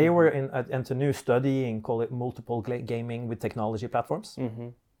professor. So they were at NTNU studying, call it multiple gaming with technology platforms,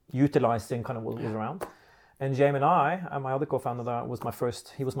 utilizing kind of what was around. And Jamie and I, and my other co-founder, that was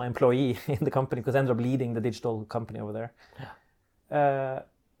he was my employee in the company because I ended up leading the digital company over there.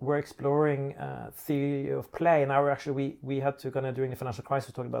 We're exploring theory of play. And now we had to kind of, during the financial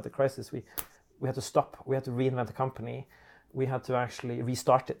crisis, talking about the crisis, we had to stop. We had to reinvent the company. We had to actually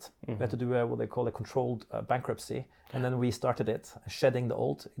restart it. We had to do what they call a controlled bankruptcy. And then we started it, shedding the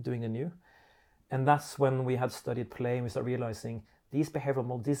old, doing the new. And that's when we had studied play and we started realizing these behavioral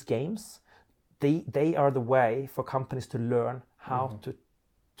models, these games, they are the way for companies to learn how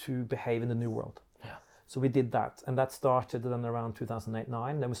to behave in the new world. So we did that, and that started then around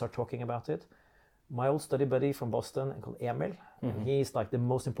 2008-09. Then we started talking about it. My old study buddy from Boston called Emil, and he's like the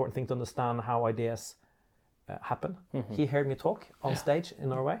most important thing to understand how ideas happen. He heard me talk on stage in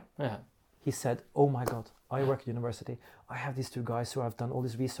Norway. He said, "Oh my God, I work at university. I have these two guys who have done all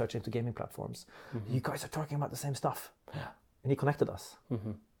this research into gaming platforms. You guys are talking about the same stuff." And he connected us.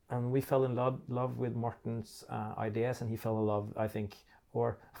 And we fell in love with Martin's ideas, and he fell in love, I think,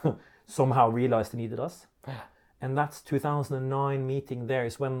 or somehow realized he needed us. And that's 2009 meeting there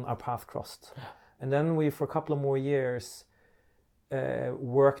is when our path crossed. And then we, for a couple of more years,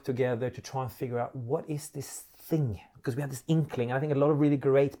 worked together to try and figure out what is this thing, because we had this inkling. And I think a lot of really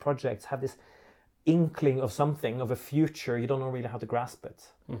great projects have this inkling of something, of a future. You don't know really how to grasp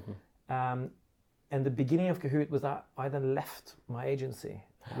it. And the beginning of Kahoot was that I then left my agency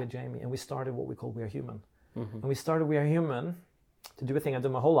with Jamie, and we started what we call We Are Human. And we started We Are Human to do a thing I've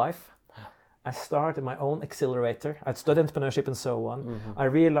done my whole life. I started my own accelerator. I'd studied entrepreneurship and so on. I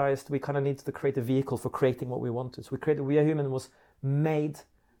realized we kind of needed to create a vehicle for creating what we wanted. So we created We Are Human was made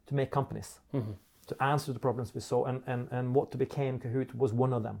to make companies, to answer the problems we saw, and what became Kahoot was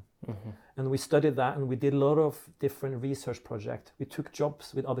one of them. And we studied that, and we did a lot of different research projects. We took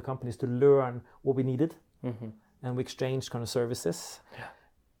jobs with other companies to learn what we needed, and we exchanged kind of services.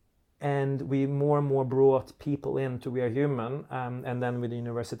 And we more and more brought people into We Are Human, and then with the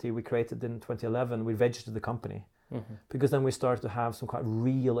university we created in 2011, we registered the company, because then we started to have some quite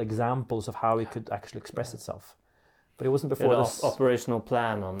real examples of how it could actually express itself. But it wasn't before this operational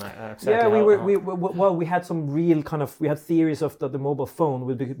plan on that. Exactly. Yeah, we had some real kind of, we had theories of that the mobile phone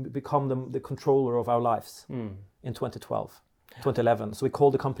would become the controller of our lives in 2011. So we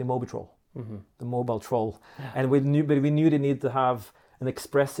called the company Mobitroll, the mobile troll, and we knew they needed to have an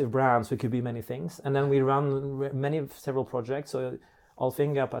expressive brand, so it could be many things. And then we ran several projects. So Alf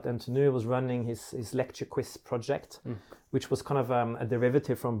Inge at NTNU was running his lecture quiz project, which was kind of a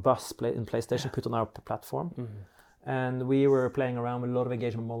derivative from Buzz in PlayStation, put on our platform. And we were playing around with a lot of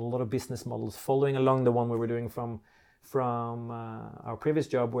engagement models, a lot of business models, following along the one we were doing from our previous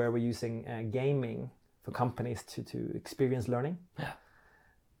job, where we're using gaming for companies to experience learning.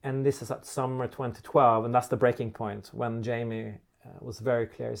 And this is at summer 2012, and that's the breaking point when Jamie was very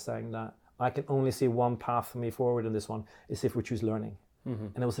clear, saying that I can only see one path for me forward in this one is if we choose learning.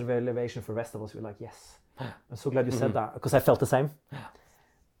 And it was a revelation for the rest of us. We were like, yes, I'm so glad you said that, because I felt the same.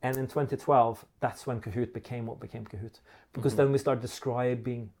 And in 2012, that's when Kahoot became what became Kahoot. Because then we started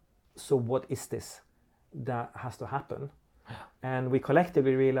describing, so what is this that has to happen? And we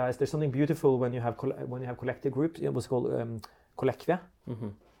collectively realized there's something beautiful when you have collective groups. It was called colloquia,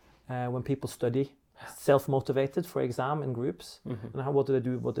 when people study, self-motivated for exam in groups, and what do they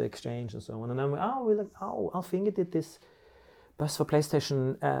do, what they exchange and so on. And then Alf Inge did this Buzz for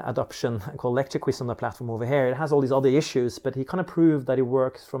PlayStation adoption called Lecture Quiz on the platform over here. It has all these other issues, but he kind of proved that it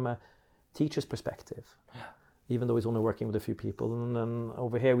works from a teacher's perspective, even though he's only working with a few people. And then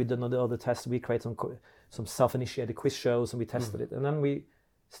over here we did another other tests. We created some self-initiated quiz shows, and we tested it. And then we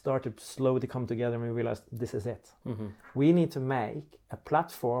started slowly to come together, and we realized this is it. We need to make a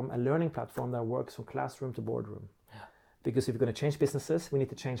platform, a learning platform that works from classroom to boardroom. Because if you're going to change businesses, we need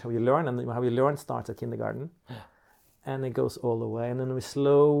to change how you learn, and how you learn starts at kindergarten. And it goes all the way. And then we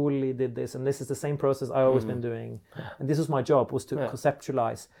slowly did this, and this is the same process I've always been doing. And this was my job, was to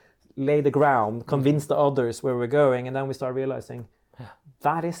conceptualize, lay the ground, convince the others where we're going, and then we start realizing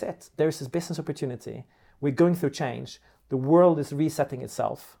that is it. There's this business opportunity. We're going through change. The world is resetting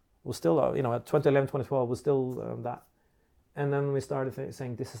itself. We're still, 2011, 2012 was still that. And then we started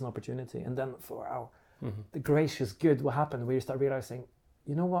saying this is an opportunity. And then for the gracious good, what happened? We start realizing,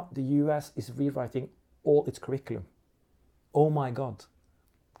 you know what? The US is rewriting all its curriculum. Oh my God.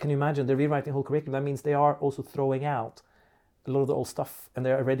 Can you imagine? They're rewriting the whole curriculum. That means they are also throwing out a lot of the old stuff, and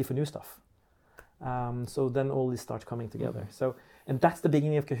they're ready for new stuff. So then all this starts coming together. And that's the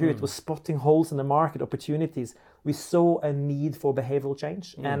beginning of Kahoot, was spotting holes in the market, opportunities. We saw a need for behavioral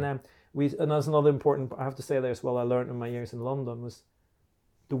change. And that's another important, I have to say there as well, I learned in my years in London, was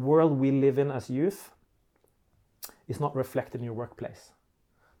the world we live in as youth is not reflected in your workplace.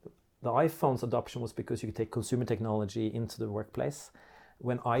 The iPhone's adoption was because you could take consumer technology into the workplace.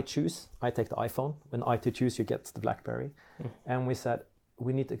 When I choose, I take the iPhone. When I choose, you get the BlackBerry. And we said,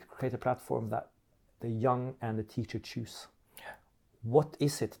 we need to create a platform that the young and the teacher choose. What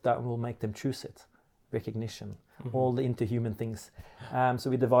is it that will make them choose it? Recognition, all the interhuman things. So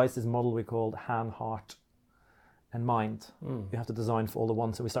we devised this model we called hand, heart, and mind. You have to design for all the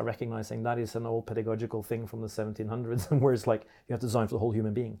ones. So we start recognizing that is an old pedagogical thing from the 1700s, where it's like you have to design for the whole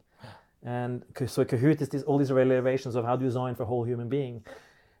human being. And so Kahoot is all these revelations of how to design for a whole human being.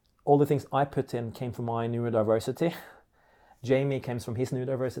 All the things I put in came from my neurodiversity. Jamie came from his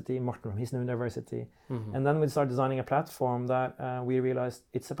neurodiversity, Martin from his neurodiversity. And then we started designing a platform that we realized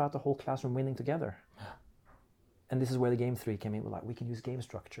it's about the whole classroom winning together. and this is where the game theory came in. We're like, we can use game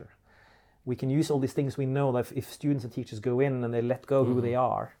structure. We can use all these things we know that if students and teachers go in and they let go who they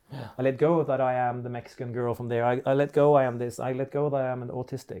are. Yeah. I let go that I am the Mexican girl from there. I let go I am this. I let go that I am an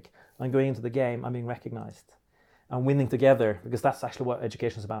autistic. I'm going into the game. I'm being recognized. I'm winning together, because that's actually what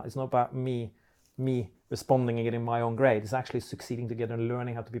education is about. It's not about me responding and getting my own grade. It's actually succeeding together and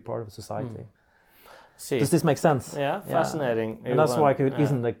learning how to be part of a society. See. Does this make sense? Yeah, fascinating. And that's why it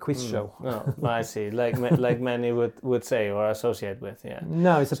isn't a quiz show. No, I see. Like many would say or associate with. Yeah.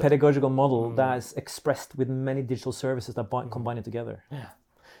 No, it's a pedagogical model that is expressed with many digital services that combine it together. Yeah.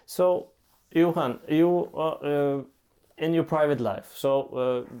 So, Johan, you in your private life,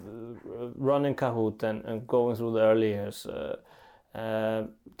 so running Kahoot and going through the early years,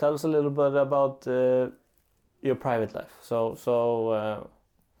 tell us a little bit about your private life. So.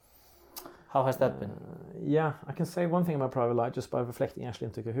 How has that been? Yeah, I can say one thing about private life just by reflecting actually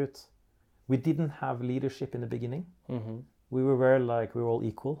into Kahoot. We didn't have leadership in the beginning. Mm-hmm. We were very we were all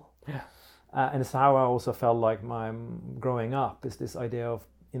equal. Yeah. And it's how I also felt like my growing up is this idea of,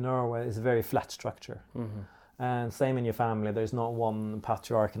 in Norway, is a very flat structure. Mm-hmm. And same in your family. There's not one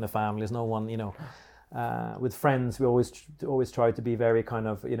patriarch in the family. There's no one, with friends, we always try to be very kind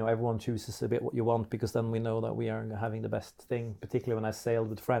of, everyone chooses a bit what you want, because then we know that we are having the best thing, particularly when I sailed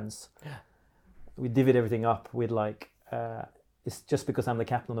with friends. Yeah. We divvied everything up with it's just because I'm the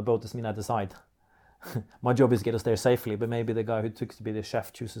captain on the boat doesn't mean I decide. My job is to get us there safely, but maybe the guy who took to be the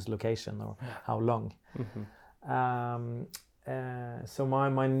chef chooses location or how long. Mm-hmm. So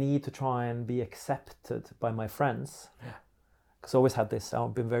my need to try and be accepted by my friends, because I always had this,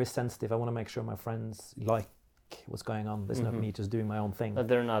 I've been very sensitive. I want to make sure my friends like what's going on. There's not me just doing my own thing. That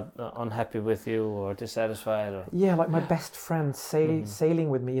they're not unhappy with you or dissatisfied? Or... Yeah, like my best friend sailing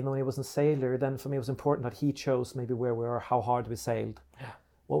with me, even though he wasn't a sailor, then for me it was important that he chose maybe where we were, how hard we sailed,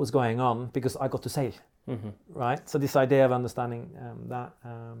 what was going on, because I got to sail, right? So this idea of understanding that,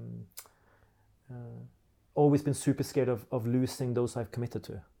 always been super scared of losing those I've committed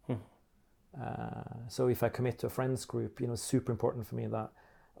to. So if I commit to a friends group, it's super important for me that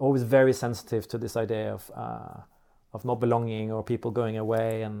always very sensitive to this idea of not belonging or people going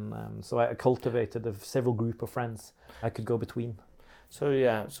away, and so I cultivated several group of friends I could go between. So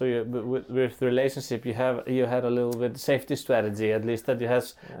with the relationship you had a little bit safety strategy, at least, that you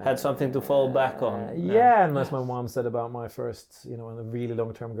had something to fall back on. And as my mom said about my first, and a really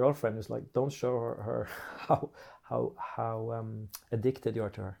long-term girlfriend, it's like, don't show her how addicted you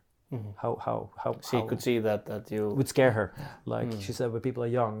are to her. Mm-hmm. How she could see that you would scare her. She said, when people are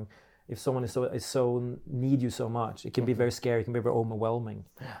young, if someone is so need you so much, it can be very scary. It can be very overwhelming.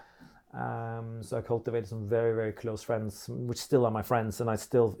 So I cultivated some very, very close friends, which still are my friends, and I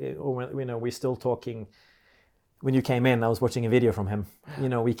still, we're still talking. When you came in, I was watching a video from him.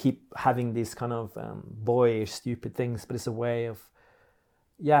 We keep having these kind of boyish, stupid things, but it's a way of,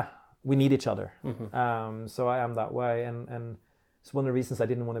 we need each other. Mm-hmm. So I am that way, and it's one of the reasons I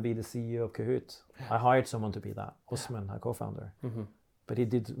didn't want to be the CEO of Kahoot. I hired someone to be that, Osman, our co-founder. Mm-hmm. But he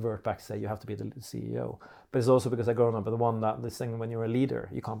did work back, say you have to be the CEO. But it's also because I grown up with the one that this thing, when you're a leader,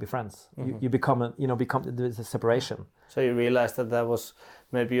 you can't be friends. Mm-hmm. You become there's a separation. So you realized that was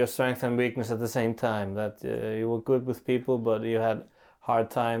maybe your strength and weakness at the same time. That you were good with people, but you had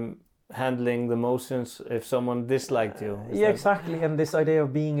hard time handling the emotions if someone disliked you. Exactly. And this idea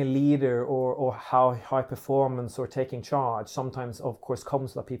of being a leader or how high performance or taking charge sometimes, of course,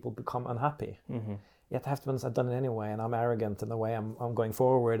 comes that people become unhappy. Mm-hmm. Yet I have to be honest, I've done it anyway, and I'm arrogant in the way I'm going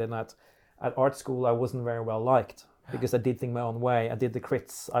forward. And at art school, I wasn't very well liked because I did things my own way. I did the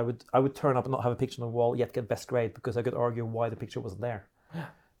crits. I would turn up and not have a picture on the wall, yet get best grade because I could argue why the picture wasn't there.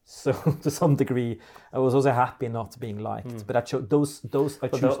 So to some degree, I was also happy not being liked, but I chose those I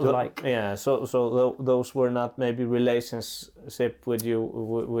choose to like. Yeah. So those were not maybe relationship with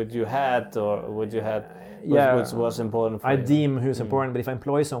you had which was important for you. I deem who's important, but if I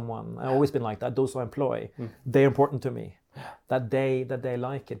employ someone, I've always been like that. Those who I employ, they're important to me. That they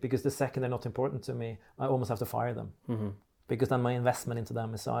like it, because the second they're not important to me, I almost have to fire them, because then my investment into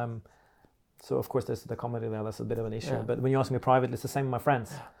them is So of course there's the comedy there, that's a bit of an issue. But when you ask me privately, it's the same with my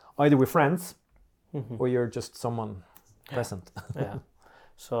friends. Either we're friends or you're just someone present.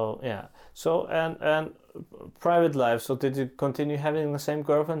 So and private life. So did you continue having the same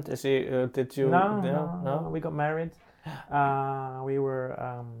girlfriend? No. We got married. We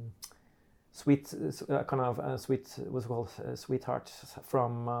were sweet, what's it called, sweetheart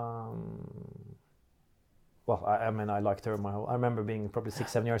from. Well, I liked her I remember being probably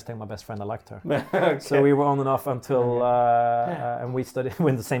 6-7 years telling my best friend I liked her. Okay. So we were on and off until, and we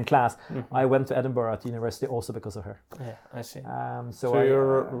went the same class. Mm-hmm. I went to Edinburgh at university also because of her. Yeah, I see. So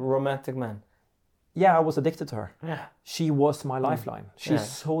you're a romantic man? yeah, I was addicted to her. Yeah. She was my lifeline. She's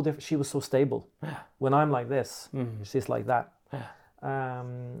so different. She was so stable. Yeah. When I'm like this, she's like that. Yeah.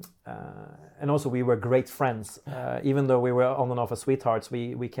 And also we were great friends. Even though we were on and off as sweethearts,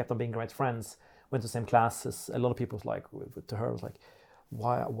 we kept on being great friends. Went to the same classes. A lot of people was like, to her was like,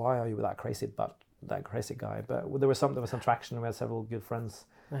 why are you with that crazy guy? But there was some traction. We had several good friends.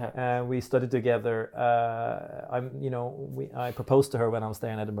 We studied together. I proposed to her when I was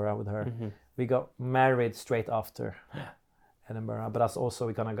there in Edinburgh with her. We got married straight after Edinburgh. But that's also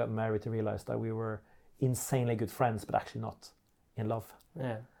we kind of got married to realize that we were insanely good friends, but actually not in love.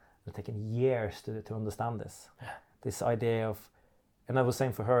 Yeah. It's taken years to understand this. Yeah. This idea of, and I was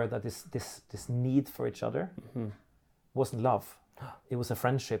saying for her that this need for each other wasn't love. It was a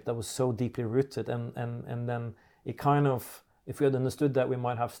friendship that was so deeply rooted, and then it kind of, if we had understood that, we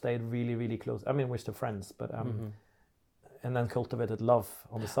might have stayed really, really close. I mean, we're still friends, but and then cultivated love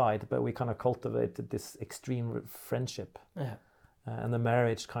on the side. But we kind of cultivated this extreme friendship, and the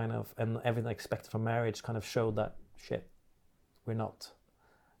marriage kind of, and everything expected from marriage kind of showed that shit, we're not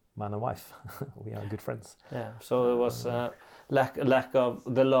man and wife. We are good friends. Yeah. So it was lack of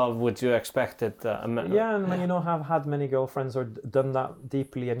the love which you expected. And when you have had many girlfriends or done that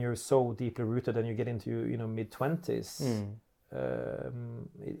deeply, and you're so deeply rooted, and you get into mid-20s,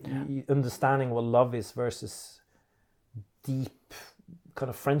 understanding what love is versus deep kind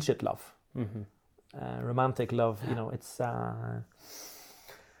of friendship love, romantic love. It's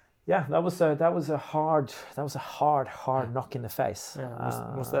that was a hard knock in the face.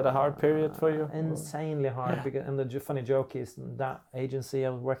 Yeah. Was that a hard period for you? Insanely hard. Because, and the funny joke is that agency I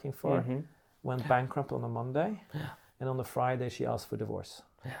was working for went bankrupt on a Monday, and on the Friday she asked for divorce.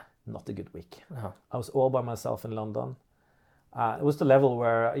 Yeah. Not a good week. Uh-huh. I was all by myself in London. It was the level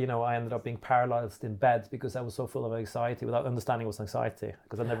where I ended up being paralyzed in bed because I was so full of anxiety without understanding it was anxiety,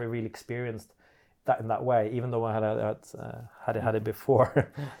 because I never really experienced that in that way, even though I had it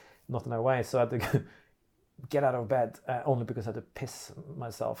before. Not in that way. So I had to get out of bed only because I had to piss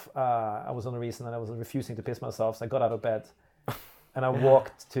myself. I was on a reason, and I was refusing to piss myself, so I got out of bed and I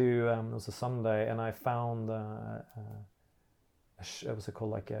walked to it was a Sunday, and I found what's it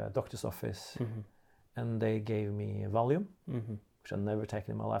called, like a doctor's office, and they gave me Valium, which I've never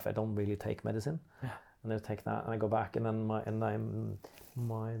taken in my life. I don't really take medicine, and they take that, and I go back, and then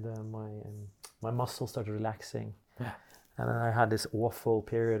my muscles started relaxing. And then I had this awful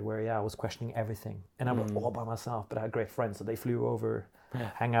period where I was questioning everything, and I was all by myself, but I had great friends, so they flew over,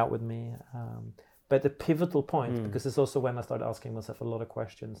 hang out with me. But the pivotal point, because it's also when I started asking myself a lot of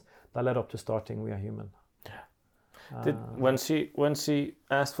questions, that led up to starting We Are Human. When she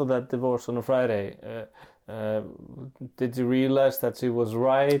asked for that divorce on a Friday, did you realize that she was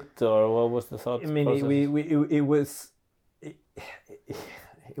right, or what was the thought? I mean, it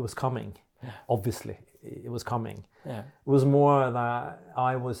was coming. Obviously, it was coming. It was more that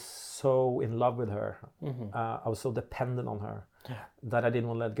I was so in love with her. I was so dependent on her that I didn't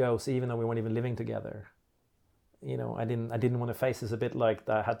want to let go. So even though we weren't even living together, I didn't want to face this. A bit like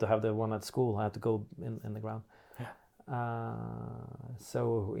that I had to have the one at school. I had to go in the ground.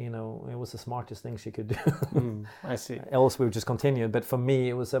 So it was the smartest thing she could do. I see. Else we would just continue. But for me,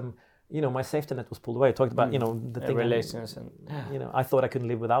 it was my safety net was pulled away. I talked about the thing, relations, and I thought I couldn't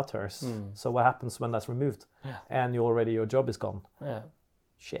live without her. So what happens when that's removed, and your job is gone?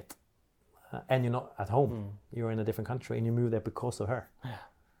 Shit. And you're not at home. You're in a different country, and you move there because of her.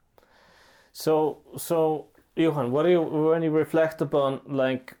 So Johan, when you reflect upon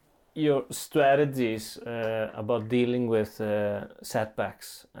like your strategies about dealing with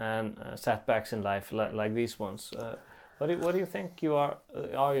setbacks and setbacks in life, like these ones? What do you think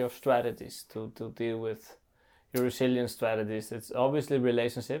are your strategies to deal with your resilience strategies? It's obviously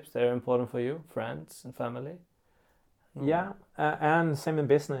relationships. They're important for you, friends and family. Yeah, and same in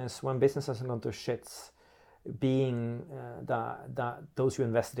business. When business hasn't gone to shits, being that those you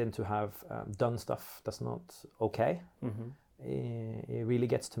invested into have done stuff that's not okay, it really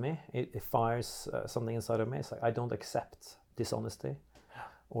gets to me. It fires something inside of me. It's like I don't accept dishonesty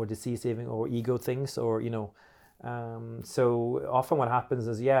or deceiving or ego things, or so often what happens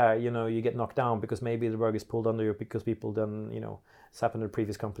is you get knocked down because maybe the rug is pulled under you because people then it's happened in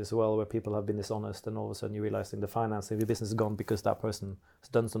previous companies as well, where people have been dishonest, and all of a sudden you realize in the financing the business is gone because that person has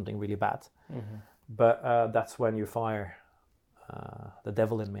done something really bad. But that's when you fire the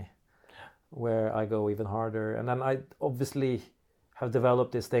devil in me, where I go even harder. And then I obviously have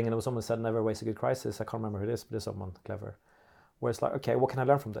developed this thing, and it was someone said never waste a good crisis. I can't remember who it is, but there's someone clever, where it's like, okay, what can I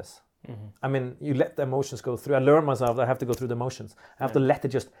learn from this? I mean, you let the emotions go through. I learned myself that I have to go through the emotions. I have to let it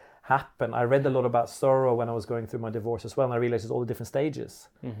just happen. I read a lot about sorrow when I was going through my divorce as well, and I realized it's all the different stages.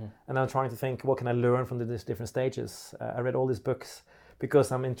 And I'm trying to think, what can I learn from the different stages? I read all these books because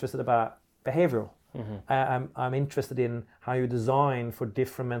I'm interested about behavioral. I'm interested in how you design for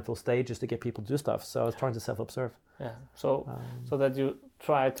different mental stages to get people to do stuff. So I was trying to self-observe. Yeah. So that you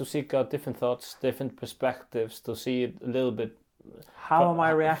try to seek out different thoughts, different perspectives, to see it a little bit. How am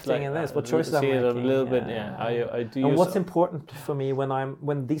I reacting in this? What choices am I making? See it a little bit. And what's important for me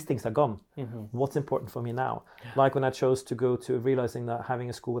when these things are gone? What's important for me now? Like when I chose to go to realizing that having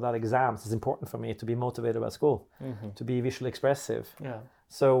a school without exams is important for me to be motivated about school, to be visually expressive. Yeah.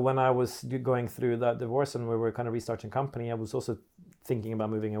 So when I was going through that divorce and we were kind of restarting company, I was also thinking about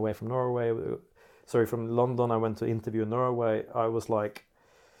moving away from Norway. From London. I went to interview in Norway. I was like,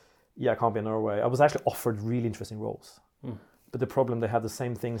 I can't be in Norway. I was actually offered really interesting roles. But the problem, they had the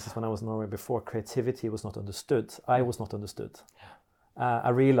same things as when I was in Norway before. Creativity was not understood. I was not understood. I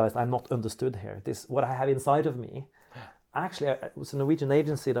realized I'm not understood here. This, what I have inside of me. Actually, it was a Norwegian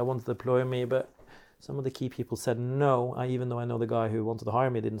agency that wanted to employ me, but some of the key people said no. Even though I know the guy who wanted to hire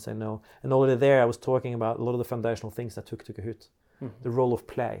me didn't say no. And already there, I was talking about a lot of the foundational things that took to Kahoot. The role of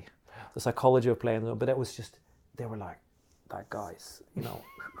play, the psychology of play. But that was just, they were like, that guy's,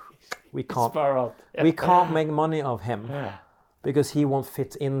 we can't make money of him. Because he won't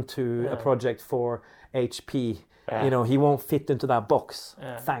fit into a project for HP. He won't fit into that box.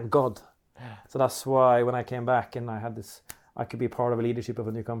 Thank God. So that's why when I came back and I could be part of a leadership of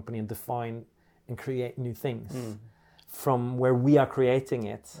a new company and define and create new things from where we are creating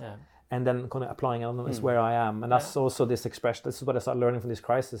it, and then kind of applying it is where I am. And that's also this expression. This is what I started learning from this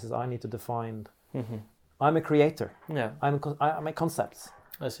crisis: is I need to define. I'm a creator. I make concepts.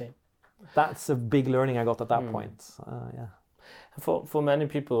 I see. That's a big learning I got at that point. For many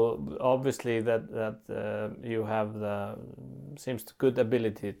people, obviously that you have the good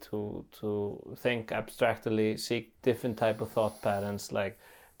ability to think abstractly, seek different type of thought patterns, like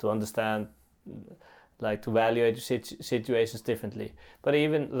to understand, like to evaluate situations differently. But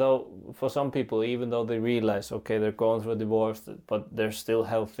even though for some people, even though they realize, okay, they're going through a divorce, but they're still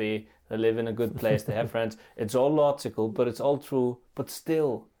healthy, they live in a good place, they have friends, it's all logical, but it's all true. But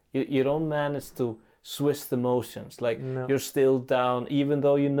still, you don't manage to switch the motions, like you're still down, even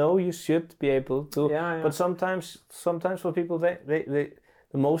though you should be able to. But sometimes for people, the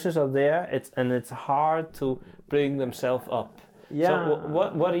emotions are there. It's hard to bring themselves up. So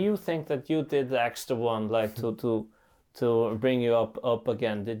what do you think that you did the extra one, like to bring you up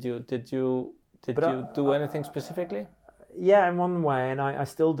again? Did you do anything specifically? Yeah, in one way, and I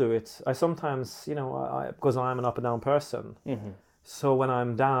still do it. I sometimes, because I'm an up and down person. So when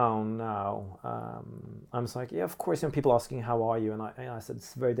I'm down now, I'm just like, of course, people asking, how are you? And I said,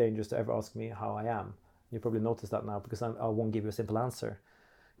 it's very dangerous to ever ask me how I am. You probably noticed that now, because I won't give you a simple answer.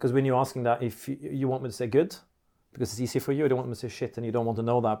 Because when you're asking that, if you want me to say good, because it's easy for you don't want me to say shit, and you don't want to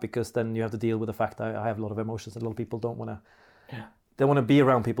know that, because then you have to deal with the fact that I have a lot of emotions, and a lot of people don't want to... They want to be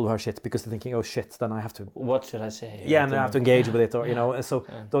around people who are shit, because they're thinking, oh shit, then I have to... What should I say? And I have to engage with it, or, So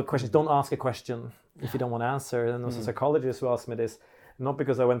the question is, don't ask a question if you don't want to answer. And there's a psychologist who asked me this, not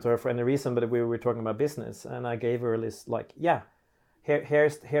because I went to her for any reason, but we were talking about business, and I gave her a list, like,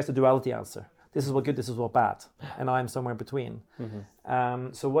 here's the duality answer. This is what good, this is what bad, and I'm somewhere in between.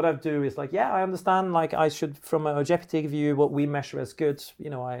 So what I do is like, I understand, like I should, from an objective view, what we measure as good,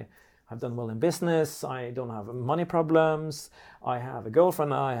 I've done well in business, I don't have money problems, I have a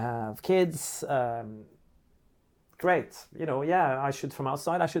girlfriend, I have kids, great. I should, from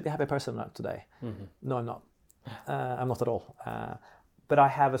outside, I should be a happy person today. No, I'm not. I'm not at all. But I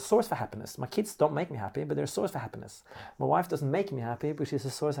have a source for happiness. My kids don't make me happy, but they're a source for happiness. My wife doesn't make me happy, but she's a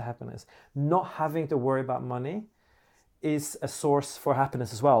source of happiness. Not having to worry about money is a source for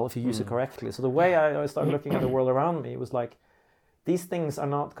happiness as well, if you use it correctly. So the way I started looking at the world around me was like, these things are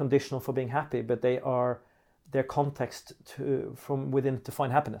not conditional for being happy, but they're context from within to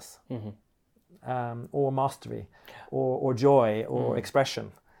find happiness, or mastery, or joy, or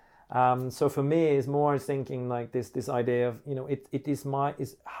expression. So for me, it's more thinking like this idea of, it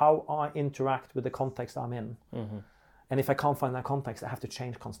is how I interact with the context I'm in. And if I can't find that context, I have to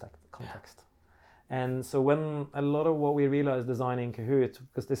change context. And so when a lot of what we realized designing Kahoot,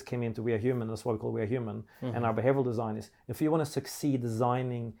 because this came into We Are Human, that's what we call We Are Human, and our behavioral design is, if you want to succeed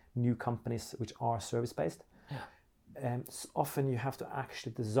designing new companies which are service-based, often you have to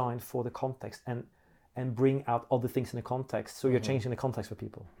actually design for the context and bring out other things in the context. So you're changing the context for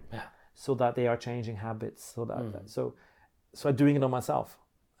people, so that they are changing habits. So I'm doing it on myself,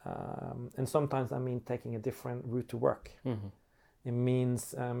 and sometimes that means taking a different route to work. It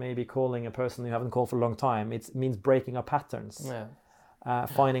means maybe calling a person you haven't called for a long time. It means breaking up patterns.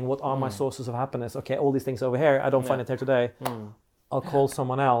 finding what are my sources of happiness. Okay, all these things over here, I don't find it here today. I'll call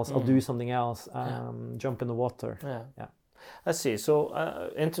someone else. I'll do something else. Jump in the water. Yeah. I see.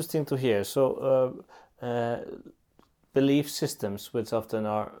 So interesting to hear. So belief systems, which often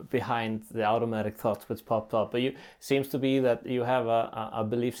are behind the automatic thoughts which popped up, but seems to be that you have a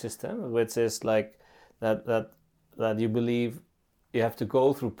belief system which is like that you believe you have to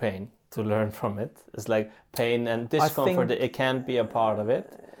go through pain to learn from it. It's like pain and discomfort. It can't be a part of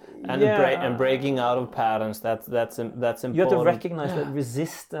it. And, and breaking out of patterns, that's important. You have to recognize that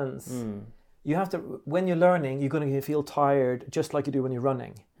resistance. You have to, when you're learning, you're going to feel tired just like you do when you're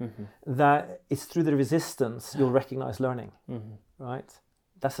running. That it's through the resistance you'll recognize learning, right?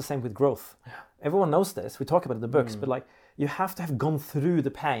 That's the same with growth. Everyone knows this. We talk about it in the books, but like you have to have gone through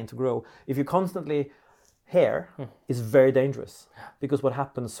the pain to grow. If you constantly here, it's very dangerous, because what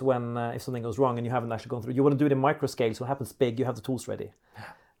happens when if something goes wrong and you haven't actually gone through, you want to do it in micro scale, so what happens big, you have the tools ready.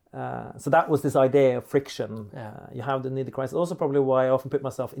 So that was this idea of friction. You have the need the crisis. Also probably why I often put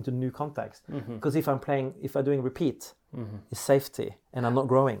myself into new context, because if I'm doing repeat, it's safety and I'm not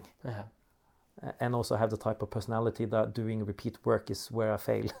growing. And also have the type of personality that doing repeat work is where I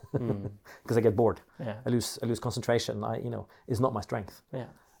fail, because I get bored. I lose concentration. Is not my strength.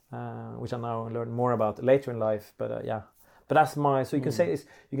 Which I now learn more about later in life. But but that's my. So you can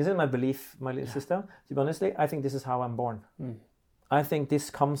say my belief, my system. To be honest, I think this is how I'm born. I think this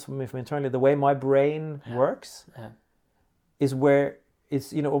comes from internally. The way my brain works is where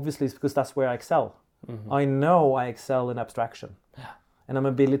it's, obviously it's because that's where I excel. I know I excel in abstraction. And I'm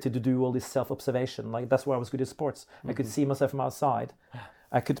ability to do all this self-observation. Like that's why I was good at sports. I could see myself from outside.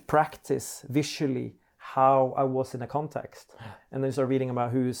 I could practice visually how I was in a context. And then start reading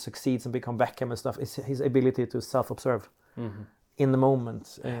about who succeeds and become Beckham and stuff. It's his ability to self-observe in the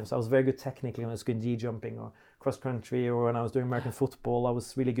moment. So I was very good technically when I was good G jumping or cross country, or when I was doing American football, I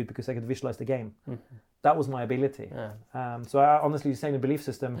was really good because I could visualize the game. That was my ability. So I honestly, saying the belief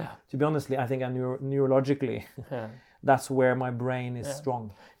system, to be honestly, I think neurologically, that's where my brain is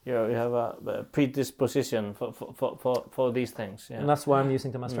strong. You have a predisposition for these things. And that's why I'm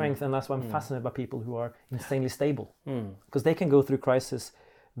using to my strength, and that's why I'm fascinated by people who are insanely stable, because they can go through crisis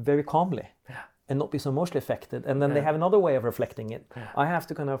very calmly and not be so emotionally affected, and then they have another way of reflecting it. I have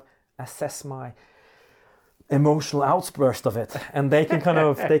to kind of assess my emotional outburst of it, and they can kind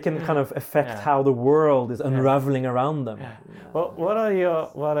of affect how the world is unraveling around them. Well, what are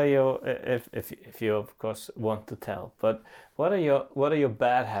your if you of course want to tell, but what are your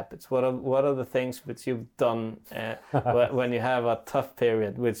bad habits? What are the things which you've done when you have a tough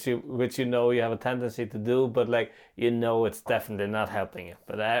period, which you know you have a tendency to do, but it's definitely not helping you.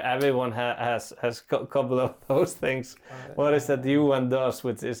 But everyone has a couple of those things. What is that you does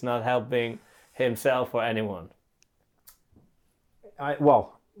which is not helping himself or anyone?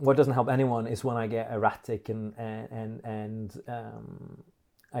 What doesn't help anyone is when I get erratic and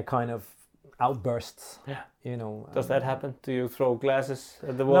I kind of outbursts. Does that happen? Do you throw glasses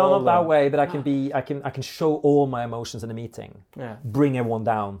at the wall? No, not that way. But I can show all my emotions in a meeting. Bring everyone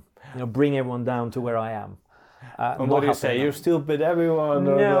down. Bring everyone down to where I am. And what do you say? You're stupid, everyone.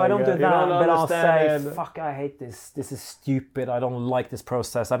 No, I don't do that. But I'll say, "Fuck, I hate this. This is stupid. I don't like this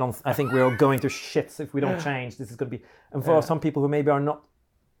process. I think we're all going to shits if we don't change. This is going to be." And for some people who maybe are not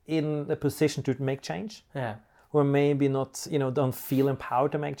in the position to make change, who are maybe not, don't feel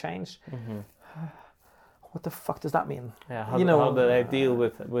empowered to make change. What the fuck does that mean? How do they deal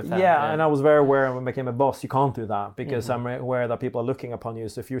with that? And I was very aware when I became a boss, you can't do that, because I'm aware that people are looking upon you.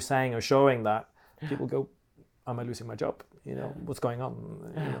 So if you're saying or showing that, people go, am I losing my job? What's going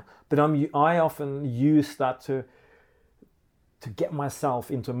on? But I often use that to get myself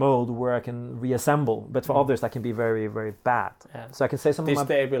into a mode where I can reassemble. But for others, that can be very, very bad. So I can say something.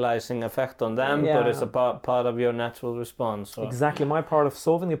 Destabilizing effect on them, but it's a part of your natural response. Or... Exactly. My part of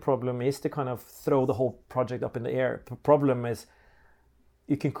solving the problem is to kind of throw the whole project up in the air. The problem is,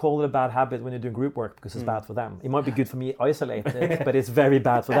 you can call it a bad habit when you're doing group work because it's bad for them. It might be good for me isolated, but it's very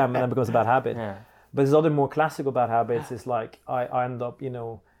bad for them, and then it becomes a bad habit. But there's other more classical bad habits. It's like I end up,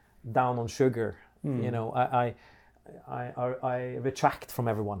 down on sugar. I retract from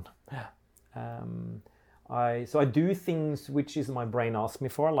everyone. So I do things which is my brain asks me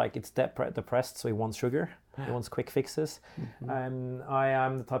for, like it's depressed, so he wants sugar, he wants quick fixes. I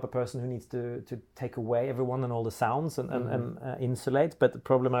am the type of person who needs to take away everyone and all the sounds and insulate. But the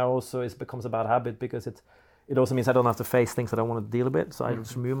problem becomes a bad habit, because it also means I don't have to face things that I want to deal with, so I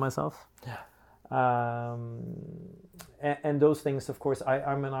just remove myself. And those things, of course,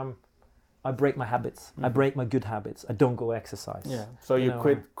 I break my habits. I break my good habits. I don't go exercise. Yeah. So you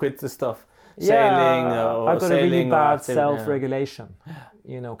quit the stuff. Sailing. I've got a really bad self-regulation.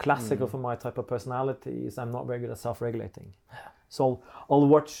 Classical for my type of personality is I'm not very good at self-regulating. So I'll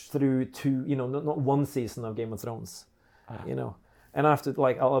watch through not one season of Game of Thrones, and after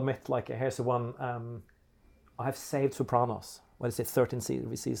I'll admit here's the one. I have saved Sopranos. 13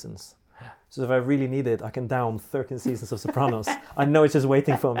 seasons. So if I really need it, I can down 13 seasons of Sopranos. I know it's just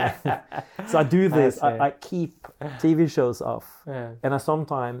waiting for me. So I do this. I keep TV shows off. Yeah. And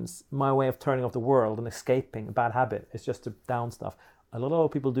sometimes my way of turning off the world and escaping a bad habit is just to down stuff. A lot of other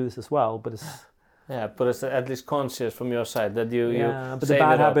people do this as well, but it's... Yeah, but it's at least conscious from your side that you but the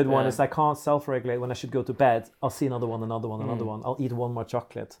bad habit one is I can't self-regulate when I should go to bed. I'll see another one. I'll eat one more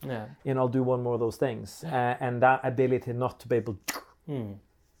chocolate. Yeah. I'll do one more of those things. And that ability not to be able...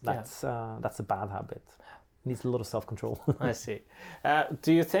 That's a bad habit. It needs a lot of self-control. I see.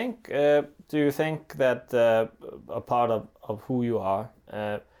 Do you think that a part of who you are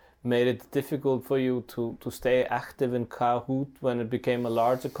made it difficult for you to stay active in Kahoot when it became a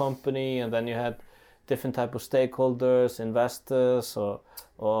larger company, and then you had different type of stakeholders, investors,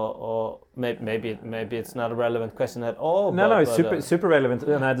 or maybe it's not a relevant question at all? No, it's super relevant,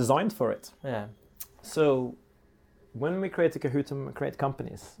 and I designed for it. Yeah. So when we created Kahoot to create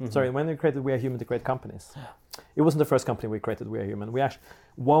companies, when we created We Are Human to create companies, it wasn't the first company we created, We Are Human. We actually,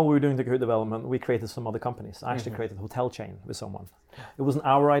 while we were doing the Kahoot development, we created some other companies. I actually created a hotel chain with someone. It wasn't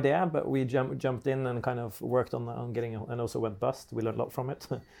our idea, but we jumped in and kind of worked on getting, and also went bust. We learned a lot from it.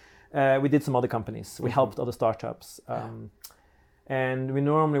 We did some other companies. We helped other startups. And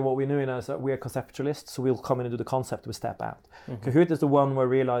what we knew is that we are conceptualists, so we'll come in and do the concept, we step out. Kahoot is the one where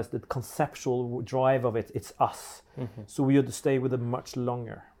we realized the conceptual drive of it, it's us. So we had to stay with it much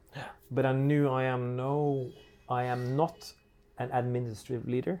longer. But I knew I am not an administrative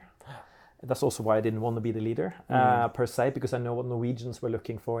leader. That's also why I didn't want to be the leader per se, because I know what Norwegians were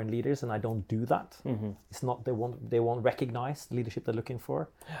looking for in leaders, and I don't do that. It's not they won't recognize the leadership they're looking for.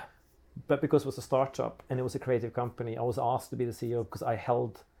 But because it was a startup and it was a creative company, I was asked to be the CEO because I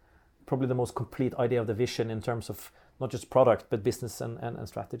held probably the most complete idea of the vision in terms of not just product, but business and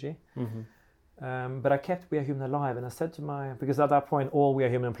strategy. But I kept We Are Human alive, and I said because at that point, all We Are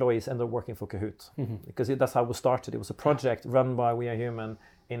Human employees ended up working for Kahoot. Because that's how it was started. It was a project run by We Are Human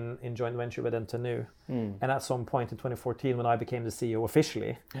in joint venture with Entenu. And at some point in 2014, when I became the CEO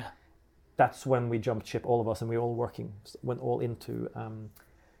officially, that's when we jumped ship, all of us, and we went all into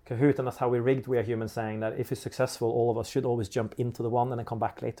Kahoot, and that's how we rigged We Are Human, saying that if it's successful, all of us should always jump into the one and then come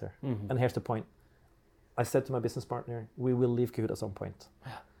back later. And here's the point. I said to my business partner, we will leave Kahoot at some point.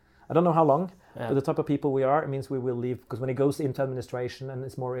 I don't know how long, but the type of people we are, it means we will leave, because when it goes into administration and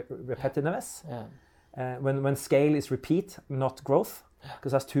it's more repetitiveness, when scale is repeat, not growth,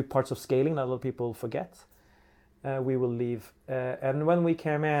 because that's two parts of scaling that a lot of people forget, we will leave. And when we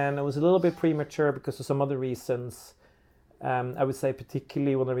came in, it was a little bit premature because of some other reasons. I would say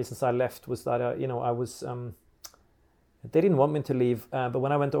particularly one of the reasons I left was that, I was, they didn't want me to leave, but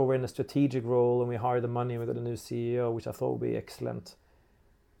when I went over in a strategic role and we hired the money and we got a new CEO, which I thought would be excellent,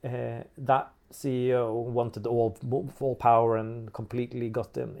 that CEO wanted all power and completely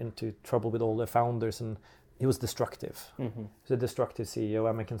got them into trouble with all the founders, and he was destructive. He was a destructive CEO,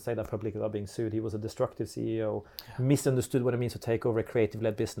 and I can say that publicly without being sued. He was a destructive CEO, misunderstood what it means to take over a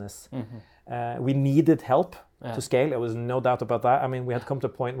creative-led business. We needed help to scale. There was no doubt about that. I mean, we had come to a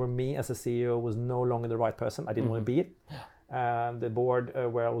point where me as a CEO was no longer the right person. I didn't want to be it. The board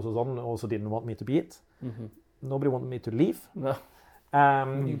where I was on also didn't want me to be it. Nobody wanted me to leave. No.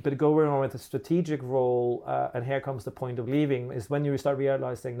 But going on with a strategic role, and here comes the point of leaving, is when you start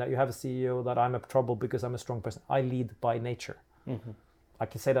realizing that you have a CEO that I'm a trouble because I'm a strong person. I lead by nature. I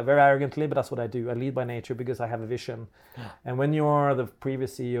can say that very arrogantly, but that's what I do. I lead by nature because I have a vision. And when you are the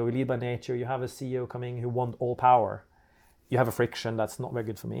previous CEO, you lead by nature, you have a CEO coming who wants all power. You have a friction that's not very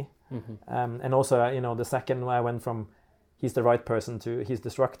good for me. And also, the second I went from he's the right person to he's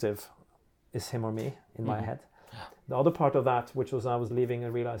destructive is him or me in my head. The other part of that, which was I was leaving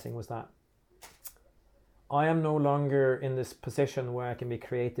and realizing, was that I am no longer in this position where I can be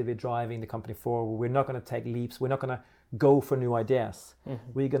creatively driving the company forward. We're not going to take leaps. We're not going to go for new ideas.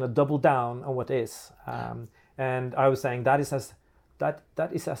 We're going to double down on what is. And I was saying that is as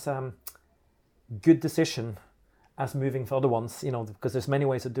good decision as moving for other ones, because there's many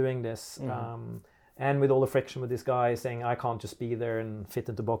ways of doing this. And with all the friction with this guy saying I can't just be there and fit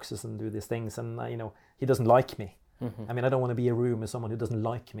into boxes and do these things, and he doesn't like me. I mean, I don't want to be in a room with someone who doesn't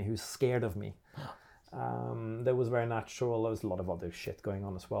like me, who's scared of me. That was very natural. There was a lot of other shit going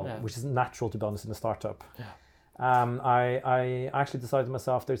on as well, which is natural, to be honest, in a startup. I actually decided to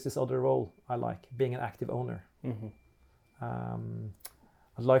myself, there's this other role I like, being an active owner.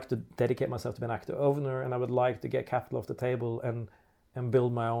 I'd like to dedicate myself to being an active owner, and I would like to get capital off the table and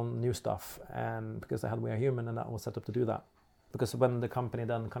build my own new stuff. And because we are human, and that was set up to do that. Because when the company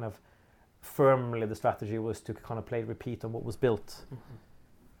then kind of firmly, the strategy was to kind of play repeat on what was built.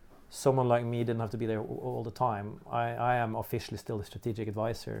 Someone like me didn't have to be there all the time. I am officially still a strategic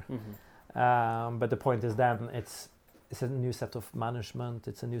advisor. But the point is then it's a new set of management,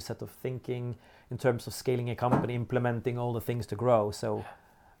 it's a new set of thinking in terms of scaling a company, implementing all the things to grow. So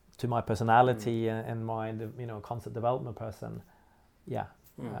to my personality and my concept development person, it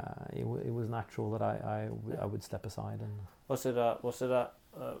was natural that I would step aside. And was it a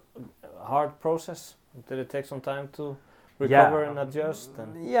hard process? Did it take some time to recover and adjust?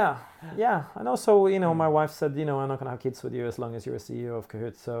 And and also my wife said, I'm not going to have kids with you as long as you're a CEO of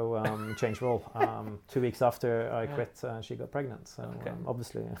Kahoot, so change role. 2 weeks after I quit, she got pregnant, so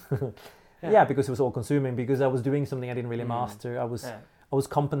obviously because it was all consuming, because I was doing something I didn't really master. I was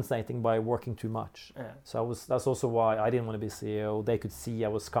compensating by working too much. So that's also why I didn't want to be CEO. They could see I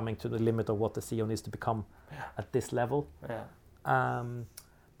was coming to the limit of what the CEO needs to become at this level.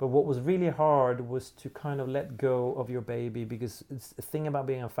 But what was really hard was to kind of let go of your baby, because the thing about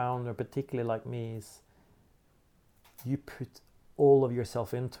being a founder, particularly like me, is you put all of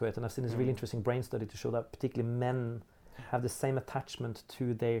yourself into it. And I've seen this really interesting brain study to show that particularly men have the same attachment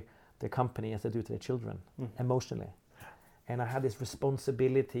to their company as they do to their children, emotionally. And I had this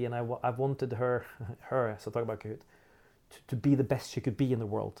responsibility, and I wanted her, so talk about Kahoot, to be the best she could be in the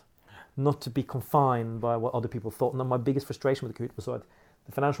world, not to be confined by what other people thought. And my biggest frustration with Kahoot was that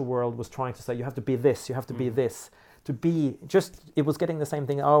the financial world was trying to say, you have to be this, you have to be this, to be it was getting the same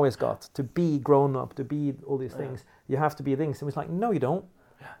thing I always got, to be grown up, to be all these things, you have to be things. And it was like, no, you don't.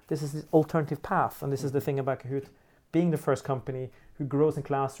 This is the alternative path. And this is the thing about Kahoot, being the first company who grows in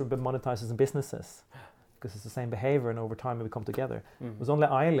classroom but monetizes in businesses, because it's the same behavior, and over time we come together. It was only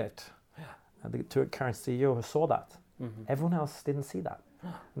Eilert, the current CEO, who saw that. Everyone else didn't see that.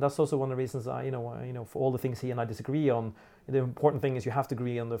 And that's also one of the reasons for all the things he and I disagree on, the important thing is you have to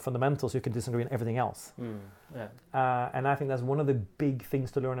agree on the fundamentals. You can disagree on everything else. And I think that's one of the big things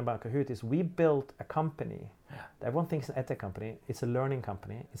to learn about Kahoot is we built a company. Everyone thinks it's an edtech company. It's a learning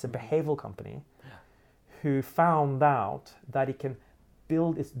company. It's a behavioral company who found out that it can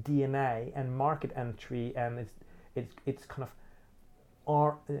build its DNA and market entry and its kind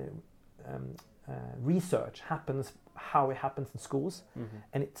of research happens how it happens in schools,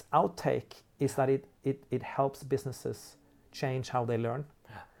 and its outtake is that it helps businesses change how they learn.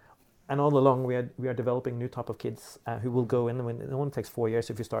 And all along we are developing new type of kids who will go in, when it only takes 4 years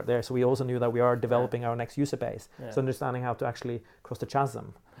if you start there. So we also knew that we are developing our next user base, so understanding how to actually cross the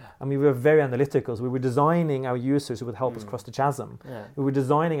chasm. I mean, we were very analytical. So we were designing our users who would help us cross the chasm. We were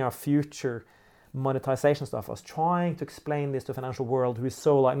designing our future monetization stuff. I was trying to explain this to the financial world, who is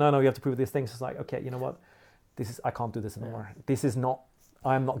so like, no, you have to prove these things. It's like, okay, you know what? I can't do this anymore. This is not.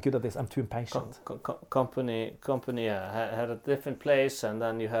 I'm not good at this. I'm too impatient. Company had a different place, and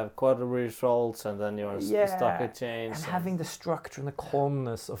then you have quarter results, and then you're stock exchange. And having the structure and the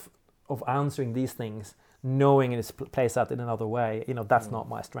calmness of answering these things, knowing it plays out in another way, that's not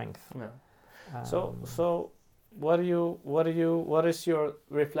my strength. So what is your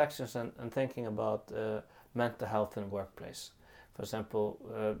reflections and thinking about mental health in the workplace? For example,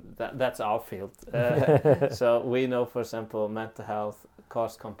 that's our field. So we know, for example, mental health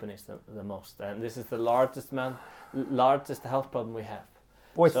costs companies the most, and this is the largest health problem we have.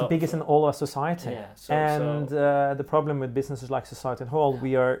 Well, it's the biggest in all our society. The problem with businesses like society in whole,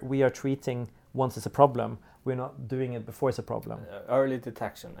 we are treating once it's a problem. We're not doing it before it's a problem. Early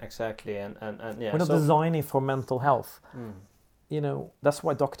detection, exactly, and we're not designing for mental health. That's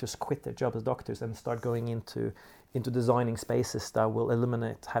why doctors quit their job as doctors and start going into designing spaces that will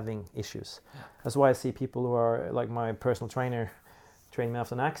eliminate having issues. That's why I see people who are like my personal trainer trained me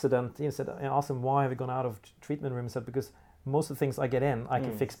after an accident. He said, I asked him, why have you gone out of treatment room? He said, because most of the things I get in, I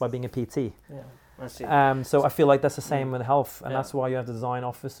can fix by being a PT. I see. So I feel like that's the same with health, and that's why you have to design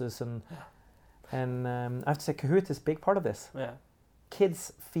offices and I have to say Kahoot is a big part of this.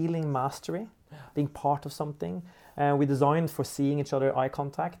 Kids feeling mastery, being part of something. We designed for seeing each other, eye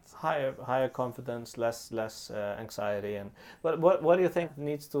contact. Higher confidence, less anxiety. But what do you think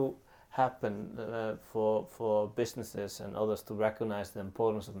needs to happen for businesses and others to recognize the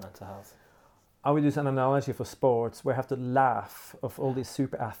importance of mental health? I would use an analogy for sports where I have to laugh of all these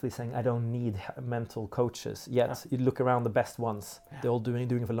super athletes saying, I don't need mental coaches. Yet you look around the best ones, they're all doing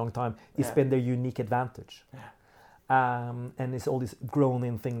it for a long time. It's been their unique advantage. and it's all this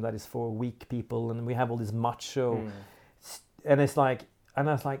grown-in thing that is for weak people, and we have all this macho, and it's like, and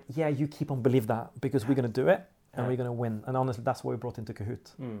I was like, yeah, you keep on believe that because we're going to do it and we're going to win. And honestly, that's what we brought into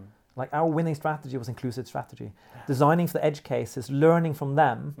Kahoot. Like our winning strategy was inclusive strategy, designing for the edge cases, learning from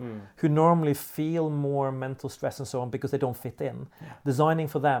them who normally feel more mental stress and so on because they don't fit in, designing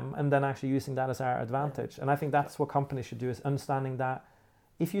for them, and then actually using that as our advantage. And I think that's what companies should do, is understanding that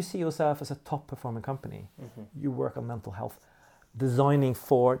if you see yourself as a top performing company, you work on mental health, designing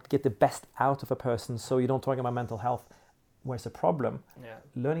for get the best out of a person. So you don't talk about mental health where's the problem,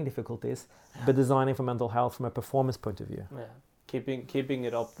 learning difficulties, but designing for mental health from a performance point of view. Keeping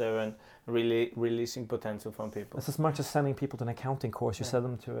it up there and really releasing potential from people. It's as much as sending people to an accounting course. You send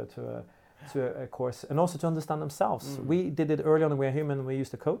them to a course, and also to understand themselves. We did it early on in We Are Human. We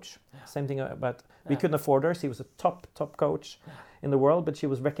used a coach. Same thing, but we couldn't afford her. She was a top coach in the world, but she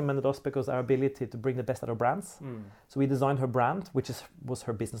was recommended us because our ability to bring the best out of brands. So we designed her brand, which was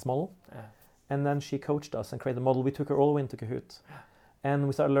her business model, and then she coached us and created a model. We took her all the way into Kahoot. And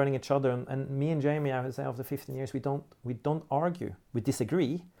we started learning each other, and me and Jamie, I would say after 15 years, we don't argue. We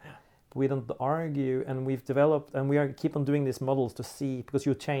disagree, but we don't argue, and we've developed, and we keep on doing these models to see, because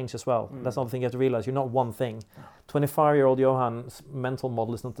you change as well. That's another thing you have to realize. You're not one thing. 25-year-old Johan's mental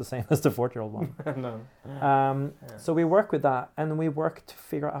model is not the same as the 40-year-old one. No. So we work with that, and we work to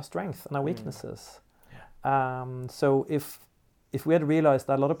figure out our strengths and our weaknesses. So if we had realized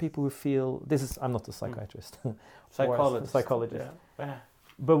that a lot of people who feel I'm not a psychiatrist, psychologist.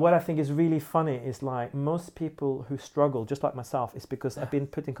 But what I think is really funny is like most people who struggle, just like myself, is because I've been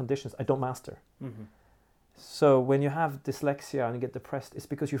put in conditions I don't master. So when you have dyslexia and you get depressed, it's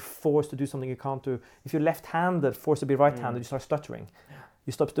because you're forced to do something you can't do. If you're left-handed, forced to be right-handed, you start stuttering.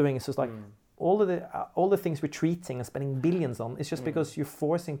 You stop doing it. So it's like all the things we're treating and spending billions on, it's just because you're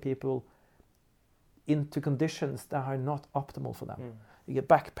forcing people into conditions that are not optimal for them. You get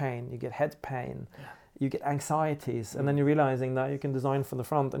back pain, you get head pain, you get anxieties, and then you're realizing that you can design from the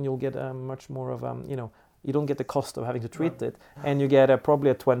front and you'll get much more of, you don't get the cost of having to treat it, and you get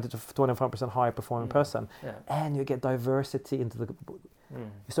probably a 20 to 25% higher performing person, and you get diversity into the... You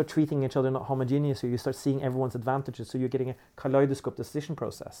start treating each other not homogeneous, so you start seeing everyone's advantages, so you're getting a kaleidoscope decision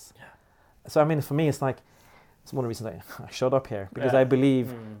process. So I mean, for me, it's like, it's one of the reasons I showed up here, because I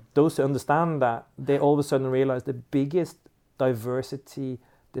believe those who understand that, they all of a sudden realize the biggest diversity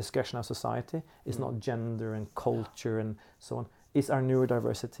discussion of society is not gender and culture and so on, it's our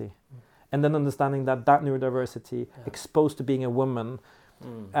neurodiversity. And then understanding that neurodiversity, exposed to being a woman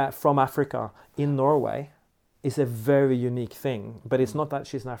from Africa in Norway, is a very unique thing. But it's not that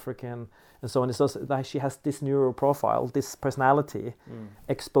she's an African and so on, it's also that she has this neuro profile, this personality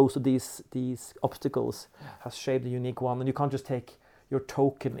exposed to these obstacles has shaped a unique one. And you can't just take your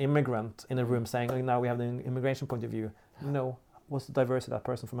token immigrant in a room saying, now we have the immigration point of view. No, what's the diversity of that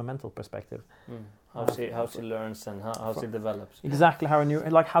person from a mental perspective? How she learns and how she develops. Exactly, how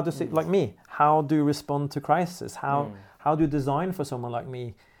does it, like me, how do you respond to crisis? How do you design for someone like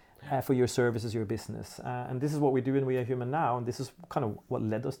me? For your services, your business. And this is what we do in We Are Human now, and this is kind of what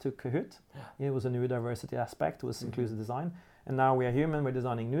led us to Kahoot. It was a new diversity aspect, it was inclusive design, and now We Are Human, we're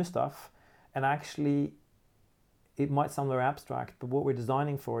designing new stuff, and actually it might sound very abstract, but what we're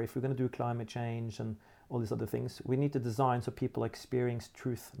designing for, if we're going to do climate change and all these other things, we need to design so people experience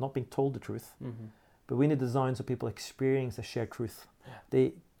truth, not being told the truth, but we need to design so people experience a shared truth.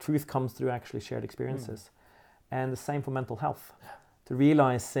 The truth comes through actually shared experiences. And the same for mental health. To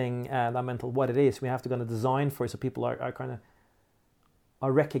realizing that mental what it is, we have to kind of design for it so people are kind of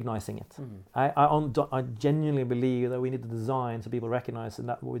are recognizing it. I genuinely believe that we need to design so people recognize, and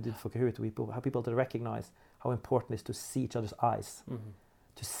that's what we did for Kahoot. How people to recognize how important it is to see each other's eyes,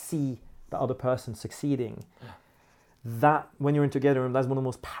 to see the other person succeeding. That when you're in together, that's one of the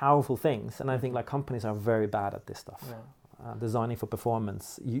most powerful things. And I think like companies are very bad at this stuff, designing for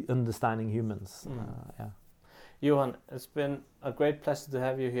performance, understanding humans. Johan, it's been a great pleasure to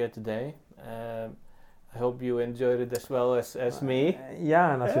have you here today. I hope you enjoyed it as well as me.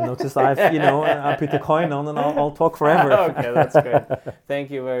 And as you noticed, I put the coin on and I'll talk forever. Okay, that's great. Thank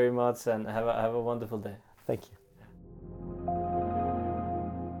you very much, and have a wonderful day. Thank you.